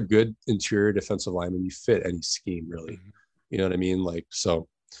 If you're a good interior defensive lineman, you fit any scheme really. You know what I mean? Like, so.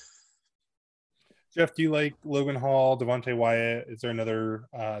 Jeff, do you like Logan Hall, Devonte Wyatt? Is there another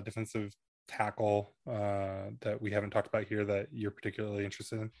defensive tackle that we haven't talked about here that you're particularly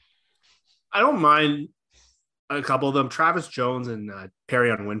interested in? I don't mind a couple of them. Travis Jones and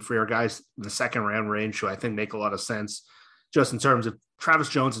Perrion Winfrey are guys in the second round range who I think make a lot of sense, just in terms of Travis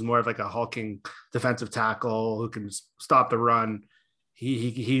Jones is more of like a hulking defensive tackle who can stop the run.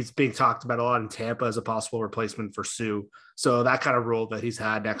 He's being talked about a lot in Tampa as a possible replacement for Sue. So that kind of role that he's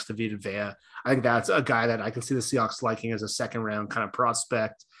had next to Vita Vea, I think that's a guy that I can see the Seahawks liking as a second round kind of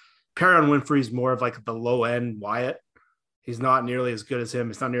prospect. Perrion Winfrey is more of like the low end Wyatt. He's not nearly as good as him.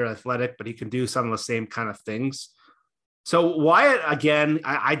 He's not nearly athletic, but he can do some of the same kind of things. So Wyatt, again,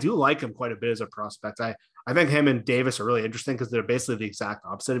 I do like him quite a bit as a prospect. I think him and Davis are really interesting because they're basically the exact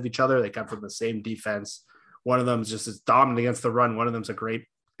opposite of each other. They come from the same defense. One of them is just as dominant against the run. One of them is a great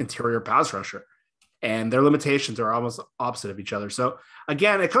interior pass rusher. And their limitations are almost opposite of each other. So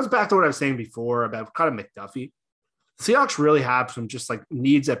again, it comes back to what I was saying before about kind of McDuffie. The Seahawks really have some just like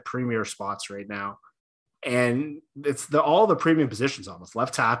needs at premier spots right now. And it's all the premium positions almost: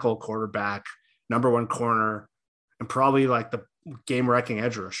 left tackle, quarterback, number one corner, and probably like the game-wrecking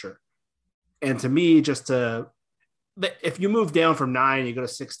edge rusher. And to me, if you move down from 9, you go to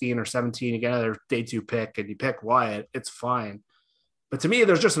 16 or 17, you get another day 2 pick and you pick Wyatt, it's fine. But to me,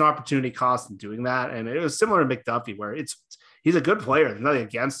 there's just an opportunity cost in doing that. And it was similar to McDuffie, where he's a good player. There's nothing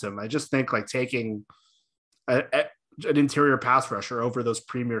against him. I just think like taking an interior pass rusher over those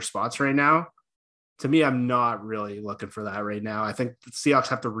premier spots right now, to me, I'm not really looking for that right now. I think the Seahawks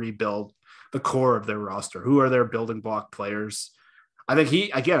have to rebuild the core of their roster. Who are their building block players? I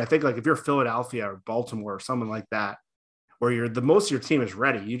think like if you're Philadelphia or Baltimore or someone like that, where most of your team is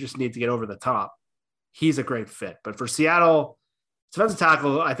ready, you just need to get over the top. He's a great fit. But for Seattle, defensive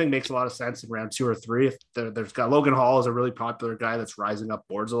tackle, I think makes a lot of sense in round 2 or 3. If there's got Logan Hall is a really popular guy that's rising up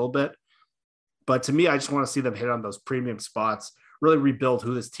boards a little bit. But to me, I just want to see them hit on those premium spots, really rebuild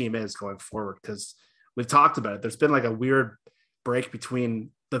who this team is going forward. Because we've talked about it. There's been like a weird break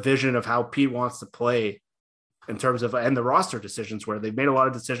between the vision of how Pete wants to play in terms of, and the roster decisions, where they've made a lot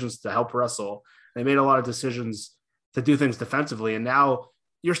of decisions to help Russell. They made a lot of decisions to do things defensively. And now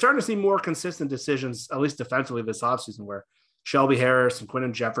you're starting to see more consistent decisions, at least defensively this offseason, where Shelby Harris and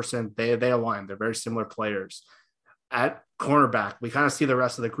Quentin Jefferson, they align. They're very similar players. At cornerback, we kind of see the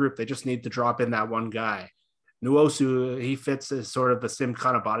rest of the group. They just need to drop in that one guy. Nwosu, he fits as sort of the same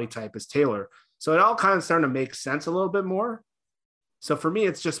kind of body type as Taylor. So it all kind of starting to make sense a little bit more. So for me,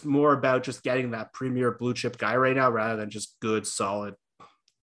 it's just more about just getting that premier blue chip guy right now, rather than just good, solid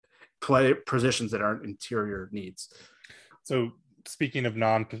play positions that aren't interior needs. So speaking of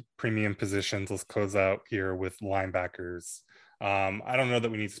non-premium positions, let's close out here with linebackers. I don't know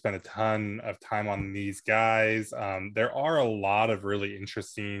that we need to spend a ton of time on these guys. There are a lot of really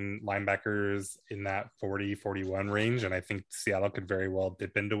interesting linebackers in that 40-41 range, and I think Seattle could very well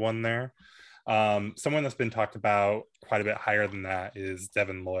dip into one there. Someone that's been talked about quite a bit higher than that is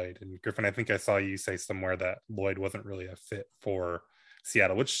Devin Lloyd. And Griffin, I think I saw you say somewhere that Lloyd wasn't really a fit for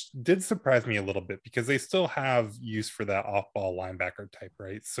Seattle, which did surprise me a little bit because they still have use for that off-ball linebacker type,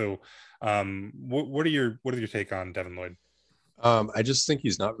 right? So what are your take on Devin Lloyd? I just think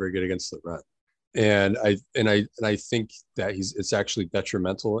he's not very good against the run. And I think that it's actually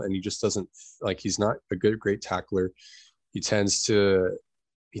detrimental, and he just doesn't, like, he's not a great tackler. He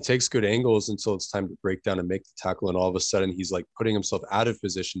takes good angles until it's time to break down and make the tackle. And all of a sudden he's like putting himself out of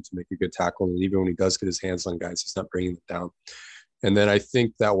position to make a good tackle. And even when he does get his hands on guys, he's not bringing it down. And then I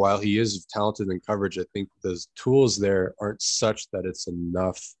think that while he is talented in coverage, I think the tools there aren't such that it's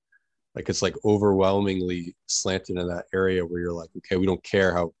enough. Like, it's like overwhelmingly slanted in that area where you're like, okay, we don't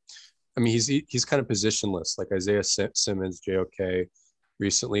care how, I mean, he's kind of positionless, like Isaiah Simmons, JOK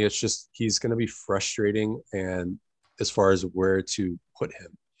recently. It's just, he's going to be frustrating. And as far as where to put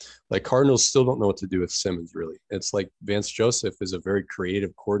him. Like Cardinals still don't know what to do with Simmons, really. It's like Vance Joseph is a very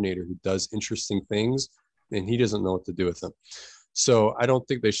creative coordinator who does interesting things, and he doesn't know what to do with them. So I don't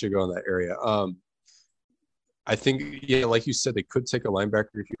think they should go in that area. I think, yeah, like you said, they could take a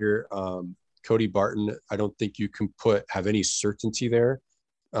linebacker here. Cody Barton, I don't think you can have any certainty there.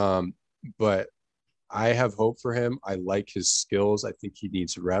 But I have hope for him. I like his skills. I think he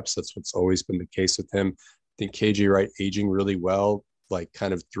needs reps. That's what's always been the case with him. I think KJ Wright aging really well, like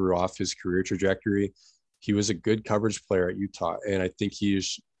kind of threw off his career trajectory. He was a good coverage player at Utah. And I think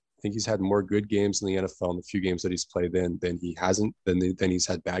he's had more good games in the NFL in the few games that he's played than he's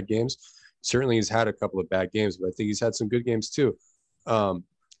had bad games. Certainly he's had a couple of bad games, but I think he's had some good games too.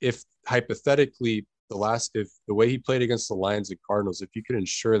 If hypothetically if the way he played against the Lions and Cardinals, if you could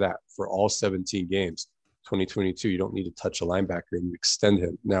ensure that for all 17 games, 2022, you don't need to touch a linebacker and you extend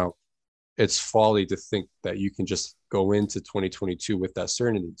him. Now, it's folly to think that you can just go into 2022 with that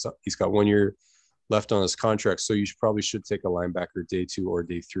certainty. So he's got 1 year left on his contract, so you probably should take a linebacker day 2 or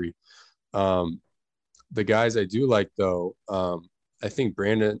day 3. The guys I do like, though, I think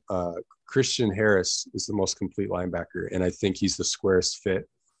Christian Harris is the most complete linebacker, and I think he's the squarest fit.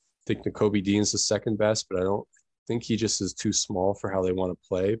 I think Nakobe Dean's the second best, but I don't think he just is too small for how they want to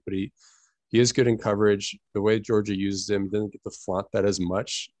play. But he is good in coverage. The way Georgia uses him, he didn't get to flaunt that as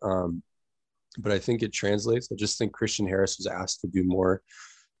much, but I think it translates. I just think Christian Harris was asked to do more.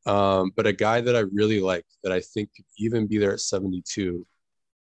 But a guy that I really like, that I think could even be there at 72,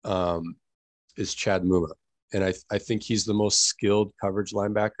 is Chad Muma. And I think he's the most skilled coverage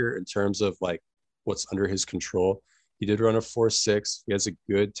linebacker in terms of like what's under his control. He did run a 4.6. He has a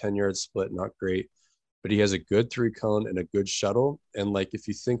good 10-yard split, not great, but he has a good 3-cone and a good shuttle. And like, if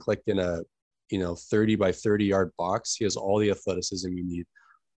you think like in a, 30 by 30 yard box, he has all the athleticism you need.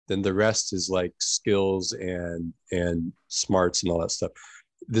 Then the rest is like skills and smarts and all that stuff.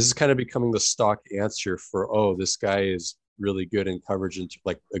 This is kind of becoming the stock answer for, oh, this guy is really good in coverage and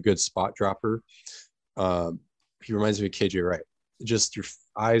like a good spot dropper. He reminds me of KJ Wright. Just your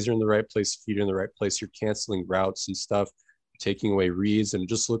eyes are in the right place, feet are in the right place. You're canceling routes and stuff, taking away reads, and it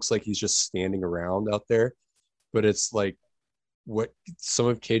just looks like he's just standing around out there. But it's like what some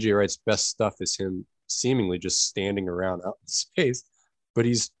of KJ Wright's best stuff is him seemingly just standing around out in space, but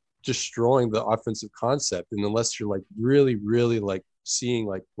he's destroying the offensive concept. And unless you're like really, really like seeing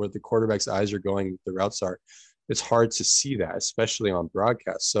like where the quarterback's eyes are going, the routes are, it's hard to see that, especially on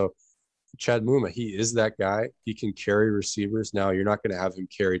broadcast. So Chad Muma, he is that guy. He can carry receivers. Now, you're not going to have him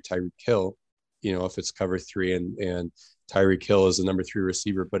carry Tyreek Hill, if it's cover 3 and Tyreek Hill is the number 3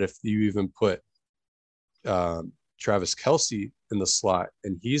 receiver. But if you even put Travis Kelce in the slot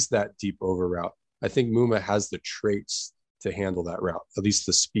and he's that deep over route, I think Muma has the traits to handle that route, at least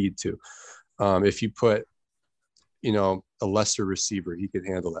the speed to. If you put, a lesser receiver, he could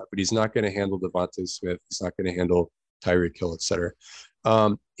handle that. But he's not going to handle Devontae Smith. He's not going to handle Tyreek Hill, et cetera.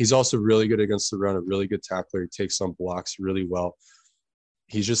 He's also really good against the run, a really good tackler. He takes on blocks really well.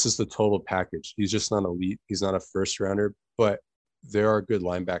 He's just the total package. He's just not elite. He's not a first rounder, but there are good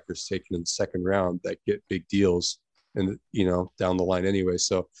linebackers taken in the second round that get big deals and, down the line anyway.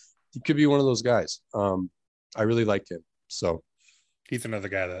 So he could be one of those guys. I really like him. So he's another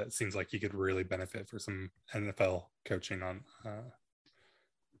guy that seems like he could really benefit for some NFL coaching on.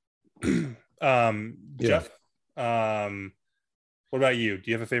 Jeff, what about you? Do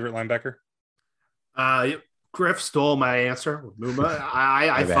you have a favorite linebacker? Griff stole my answer with Muma.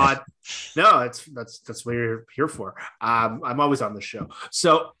 I thought, no, that's what you're here for. I'm always on the show.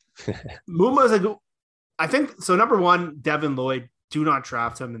 So Muma is I think so. Number one, Devin Lloyd, do not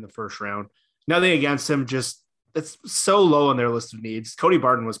draft him in the first round. Nothing against him, just it's so low on their list of needs. Cody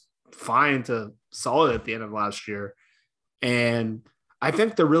Barton was fine to solid at the end of last year. And I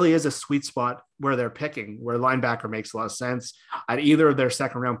think there really is a sweet spot where they're picking, where linebacker makes a lot of sense at either of their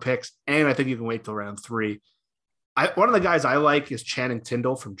second round picks. And I think you can wait till round 3. One of the guys I like is Channing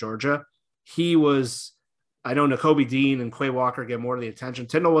Tindall from Georgia. I know Nakobe Dean and Quay Walker get more of the attention.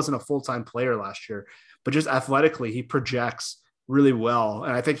 Tindall wasn't a full-time player last year, but just athletically, he projects really well.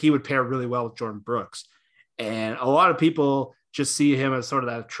 And I think he would pair really well with Jordan Brooks. And a lot of people just see him as sort of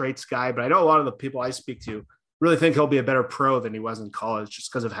that traits guy, but I know a lot of the people I speak to really think he'll be a better pro than he was in college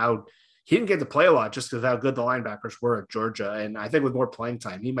just because of how he didn't get to play a lot, just because of how good the linebackers were at Georgia. And I think with more playing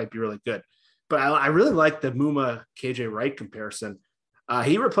time, he might be really good. But I really like the Muma KJ Wright comparison.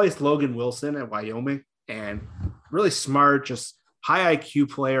 He replaced Logan Wilson at Wyoming, and really smart, just high IQ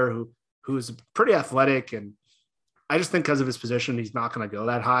player who's pretty athletic. And I just think because of his position, he's not going to go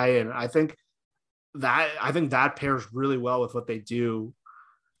that high. And I think that pairs really well with what they do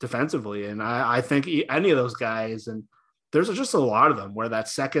defensively. And I think any of those guys, and there's just a lot of them where that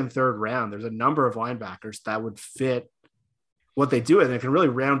second, third round, there's a number of linebackers that would fit what they do, and it can really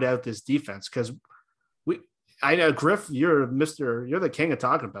round out this defense. Because I know, Griff, you're the king of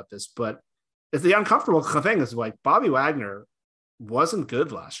talking about this, but it's the uncomfortable thing is like Bobby Wagner wasn't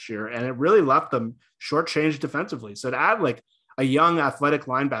good last year, and it really left them shortchanged defensively. So to add like a young athletic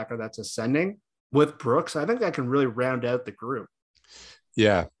linebacker that's ascending with Brooks, I think that can really round out the group.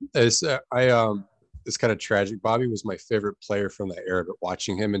 Yeah, it's kind of tragic. Bobby was my favorite player from that era, but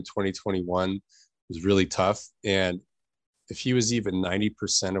watching him in 2021 was really tough. And if he was even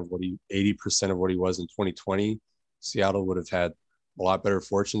 80% of what he was in 2020, Seattle would have had a lot better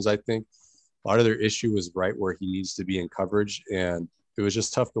fortunes, I think. A lot of their issue was right where he needs to be in coverage, and it was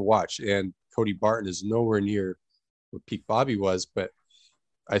just tough to watch. And Cody Barton is nowhere near what peak Bobby was, but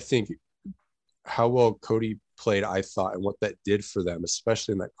I think how well Cody played, I thought, and what that did for them,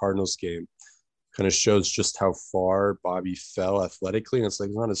 especially in that Cardinals game, kind of shows just how far Bobby fell athletically. And it's like,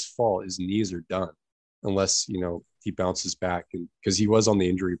 it's not his fault. His knees are done unless, he bounces back. And because he was on the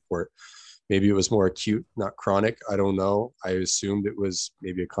injury report, maybe it was more acute, not chronic. I don't know. I assumed it was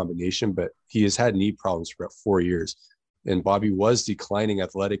maybe a combination, but he has had knee problems for about 4 years. And Bobby was declining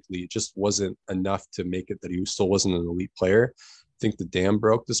athletically. It just wasn't enough to make it that he still wasn't an elite player. I think the dam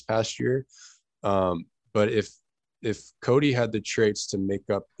broke this past year. But if Cody had the traits to make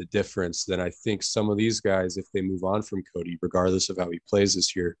up the difference, then I think some of these guys, if they move on from Cody, regardless of how he plays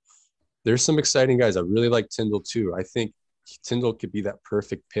this year, there's some exciting guys. I really like Tyndall too. I think Tyndall could be that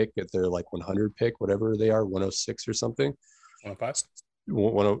perfect pick at their like 100 pick, whatever they are, 106 or something.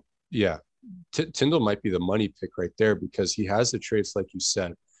 105? Yeah. Tyndall might be the money pick right there because he has the traits, like you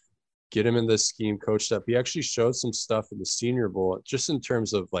said. Get him in the scheme, coached up. He actually showed some stuff in the Senior Bowl, just in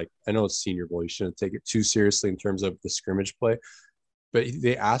terms of like, I know it's Senior Bowl, you shouldn't take it too seriously in terms of the scrimmage play, but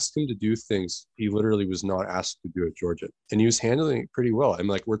they asked him to do things he literally was not asked to do at Georgia, and he was handling it pretty well. I'm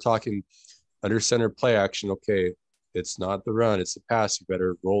like, we're talking under center play action. Okay, it's not the run, it's the pass. You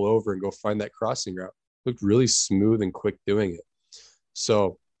better roll over and go find that crossing route. Looked really smooth and quick doing it.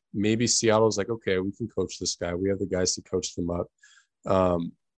 So maybe Seattle's like, okay, we can coach this guy. We have the guys to coach them up.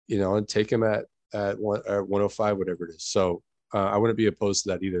 And take him at 105, whatever it is. So I wouldn't be opposed to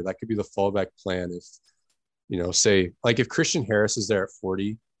that either. That could be the fallback plan. If, say, like if Christian Harris is there at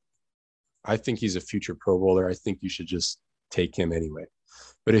 40, I think he's a future Pro Bowler. I think you should just take him anyway.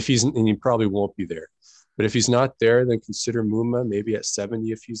 But if and he probably won't be there. But if he's not there, then consider Muma maybe at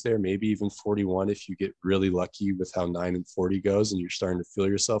 70 if he's there, maybe even 41 if you get really lucky with how 9 and 40 goes and you're starting to feel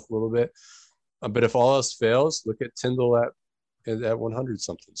yourself a little bit. But if all else fails, look at Tyndall at 100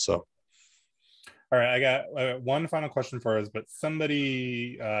 something. So all right, I got one final question for us, but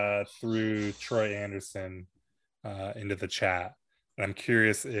somebody threw Troy Anderson into the chat, and I'm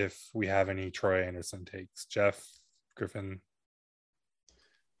curious if we have any Troy Anderson takes. Jeff, Griffin.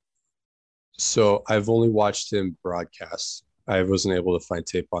 So I've only watched him broadcast. I wasn't able to find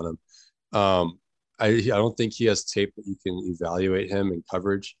tape on him. I don't think he has tape that you can evaluate him in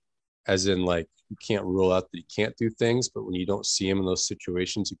coverage, as in like you can't rule out that he can't do things, but when you don't see him in those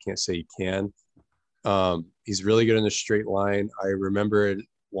situations, you can't say he can. He's really good in the straight line. I remember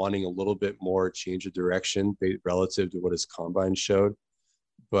wanting a little bit more change of direction relative to what his combine showed.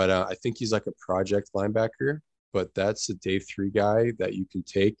 But I think he's like a project linebacker, but that's a day 3 guy that you can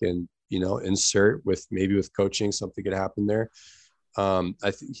take and, insert with coaching, something could happen there.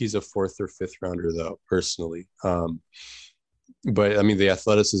 I think he's a 4th or 5th rounder though, personally. But I mean, the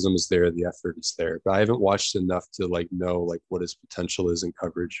athleticism is there, the effort is there, but I haven't watched enough to know what his potential is in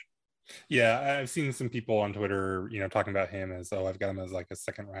coverage. Yeah, I've seen some people on Twitter, talking about him as, I've got him as like a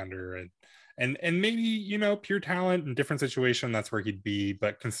 2nd rounder, and maybe, pure talent in different situation, that's where he'd be.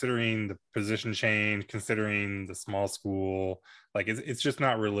 But considering the position change, considering the small school, it's just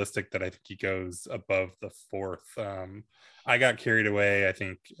not realistic that I think he goes above the 4th. I got carried away, I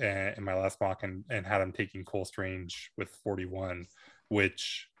think, in my last mock and had him taking Cole Strange with 41,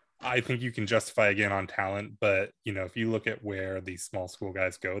 which I think you can justify again on talent. But, if you look at where these small school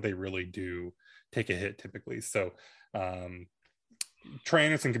guys go, they really do take a hit typically. So Troy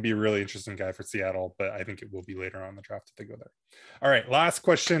Anderson could be a really interesting guy for Seattle, but I think it will be later on in the draft if they go there. All right, last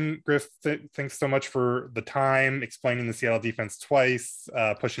question, Griff. Thanks so much for the time, explaining the Seattle defense twice,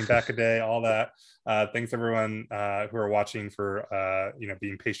 pushing back a day, all that. Thanks everyone who are watching for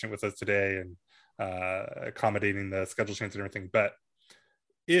being patient with us today and accommodating the schedule change and everything. But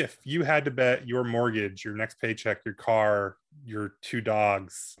if you had to bet your mortgage, your next paycheck, your car, your 2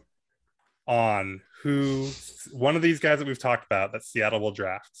 dogs on who one of these guys that we've talked about that Seattle will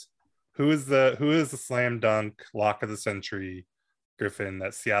draft, who is the slam dunk lock of the century, Griffin,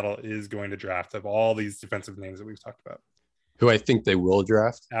 that Seattle is going to draft of all these defensive names that we've talked about? Who I think they will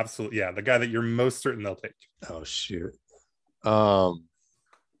draft? Absolutely. Yeah, the guy that you're most certain they'll take. Oh, shoot.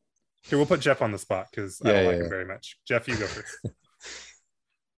 Here, we'll put Jeff on the spot because I don't like him very much. Jeff, you go first.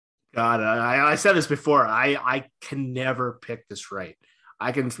 God, I said this before. I can never pick this right.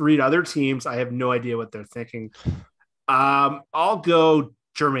 I can read other teams. I have no idea what they're thinking. I'll go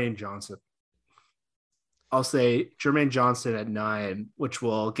Jermaine Johnson. I'll say Jermaine Johnson at 9, which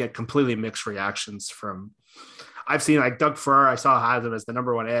will get completely mixed reactions from. I've seen like Doug Farrar. I saw has him as the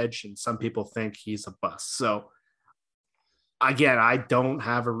number 1 edge, and some people think he's a bust. So again, I don't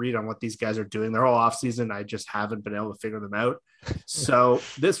have a read on what these guys are doing their whole offseason. I just haven't been able to figure them out. So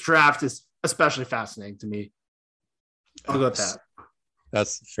this draft is especially fascinating to me. I'll go with that.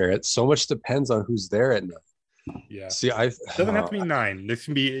 That's fair. It so much depends on who's there at 9. Yeah. See, it doesn't have to be 9. This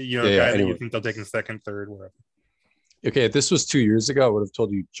can be, a guy that you think they'll take in 2nd, 3rd, whatever. Okay, if this was 2 years ago, I would have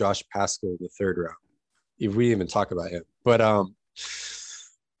told you Josh Pascal in the 3rd round. If we didn't even talk about him. But and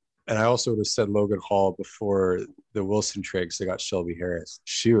I also would have said Logan Hall before the Wilson trade because I got Shelby Harris.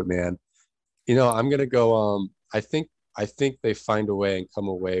 Shoot, man. I'm gonna go. I think they find a way and come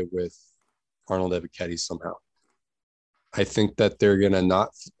away with Arnold Ebiketie somehow. I think that they're gonna not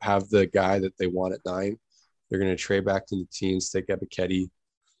have the guy that they want at 9. They're gonna trade back to the teams, take Ebiketie,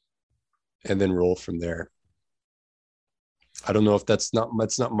 and then roll from there. I don't know if that's not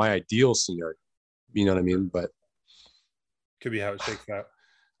my ideal scenario. You know what I mean? But could be how it shakes out.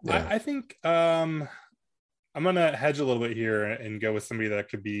 Yeah. I think I'm gonna hedge a little bit here and go with somebody that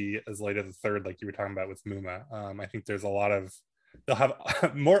could be as late as the 3rd, like you were talking about with Muma. I think there's they'll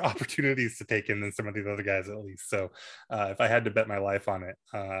have more opportunities to take in than some of these other guys at least. So if I had to bet my life on it,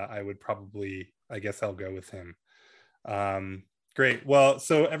 I would probably, I guess I'll go with him. Great. Well,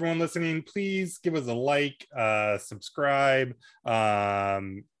 so everyone listening, please give us a like, subscribe.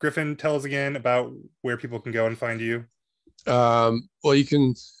 Griffin, tell us again about where people can go and find you. Well, you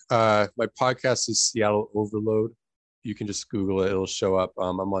can, my podcast is Seattle Overload. You can just Google it. It'll show up.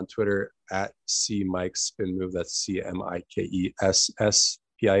 I'm on Twitter at CMikeSpinMove. That's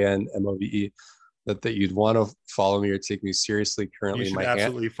CMIKESSPINMOVE. That you'd want to follow me or take me seriously. Currently, you should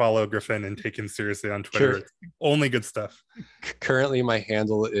absolutely follow Griffin and take him seriously on Twitter. Sure. Only good stuff. Currently, my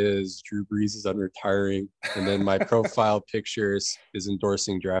handle is Drew Brees is unretiring, and then my profile picture is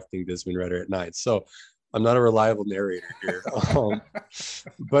endorsing drafting Desmond Ridder at 9. So I'm not a reliable narrator here.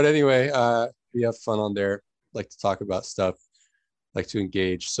 But anyway, we have fun on there. Like to talk about stuff, like to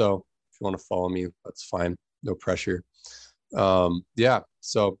engage. So if you want to follow me, that's fine. No pressure. So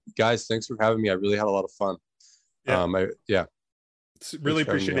guys, thanks for having me. I really had a lot of fun. Really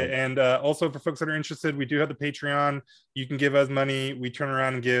appreciate it. And also for folks that are interested, we do have the Patreon. You can give us money. We turn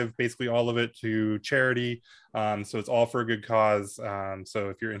around and give basically all of it to charity. So it's all for a good cause. So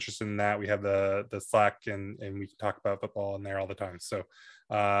if you're interested in that, we have the Slack and we can talk about football in there all the time. So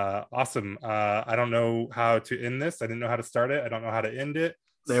awesome. I don't know how to end this. I didn't know how to start it. I don't know how to end it.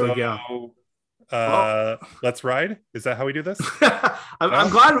 There we go. Let's ride. Is that how we do this? I'm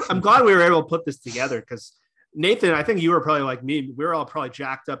glad we were able to put this together because Nathan, I think you were probably like me. We were all probably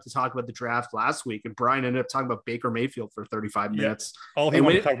jacked up to talk about the draft last week, and Brian ended up talking about Baker Mayfield for 35 minutes. All he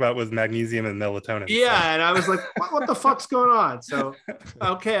wanted to talk about was magnesium and melatonin. Yeah, so. And I was like, what the fuck's going on? So,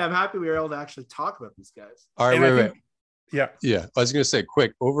 okay, I'm happy we were able to actually talk about these guys. All right, wait. Yeah. I was going to say,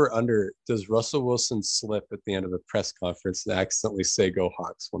 quick, over under, does Russell Wilson slip at the end of a press conference and accidentally say "Go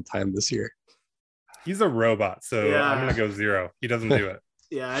Hawks" one time this year? He's a robot, so I'm going to go 0. He doesn't do it.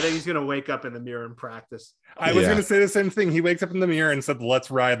 Yeah, I think he's going to wake up in the mirror and practice. I was going to say the same thing. He wakes up in the mirror and said, "Let's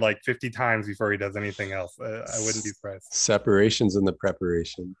ride" like 50 times before he does anything else. I wouldn't be surprised. Separations in the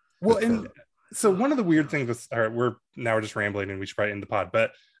preparation. Well, and so one of the weird things was, we're just rambling and we should probably end the pod,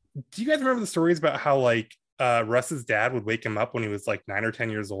 but do you guys remember the stories about how like Russ's dad would wake him up when he was like 9 or 10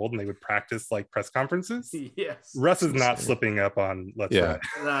 years old and they would practice like press conferences? Yes. Russ is not slipping up on let's ride.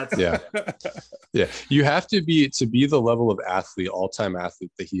 Yeah. You have to be the level of athlete, all-time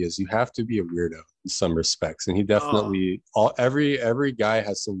athlete that he is. You have to be a weirdo in some respects. And he definitely every guy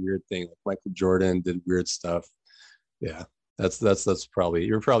has some weird thing. Like Michael Jordan did weird stuff. Yeah. That's probably,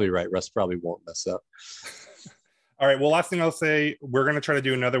 you're probably right. Russ probably won't mess up. All right. Well, last thing I'll say, we're going to try to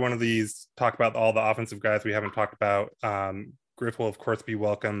do another one of these, talk about all the offensive guys we haven't talked about. Griff will, of course, be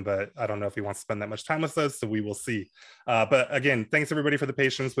welcome, but I don't know if he wants to spend that much time with us, so we will see. But again, thanks everybody for the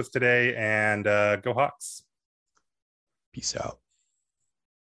patience with today, and go Hawks. Peace out.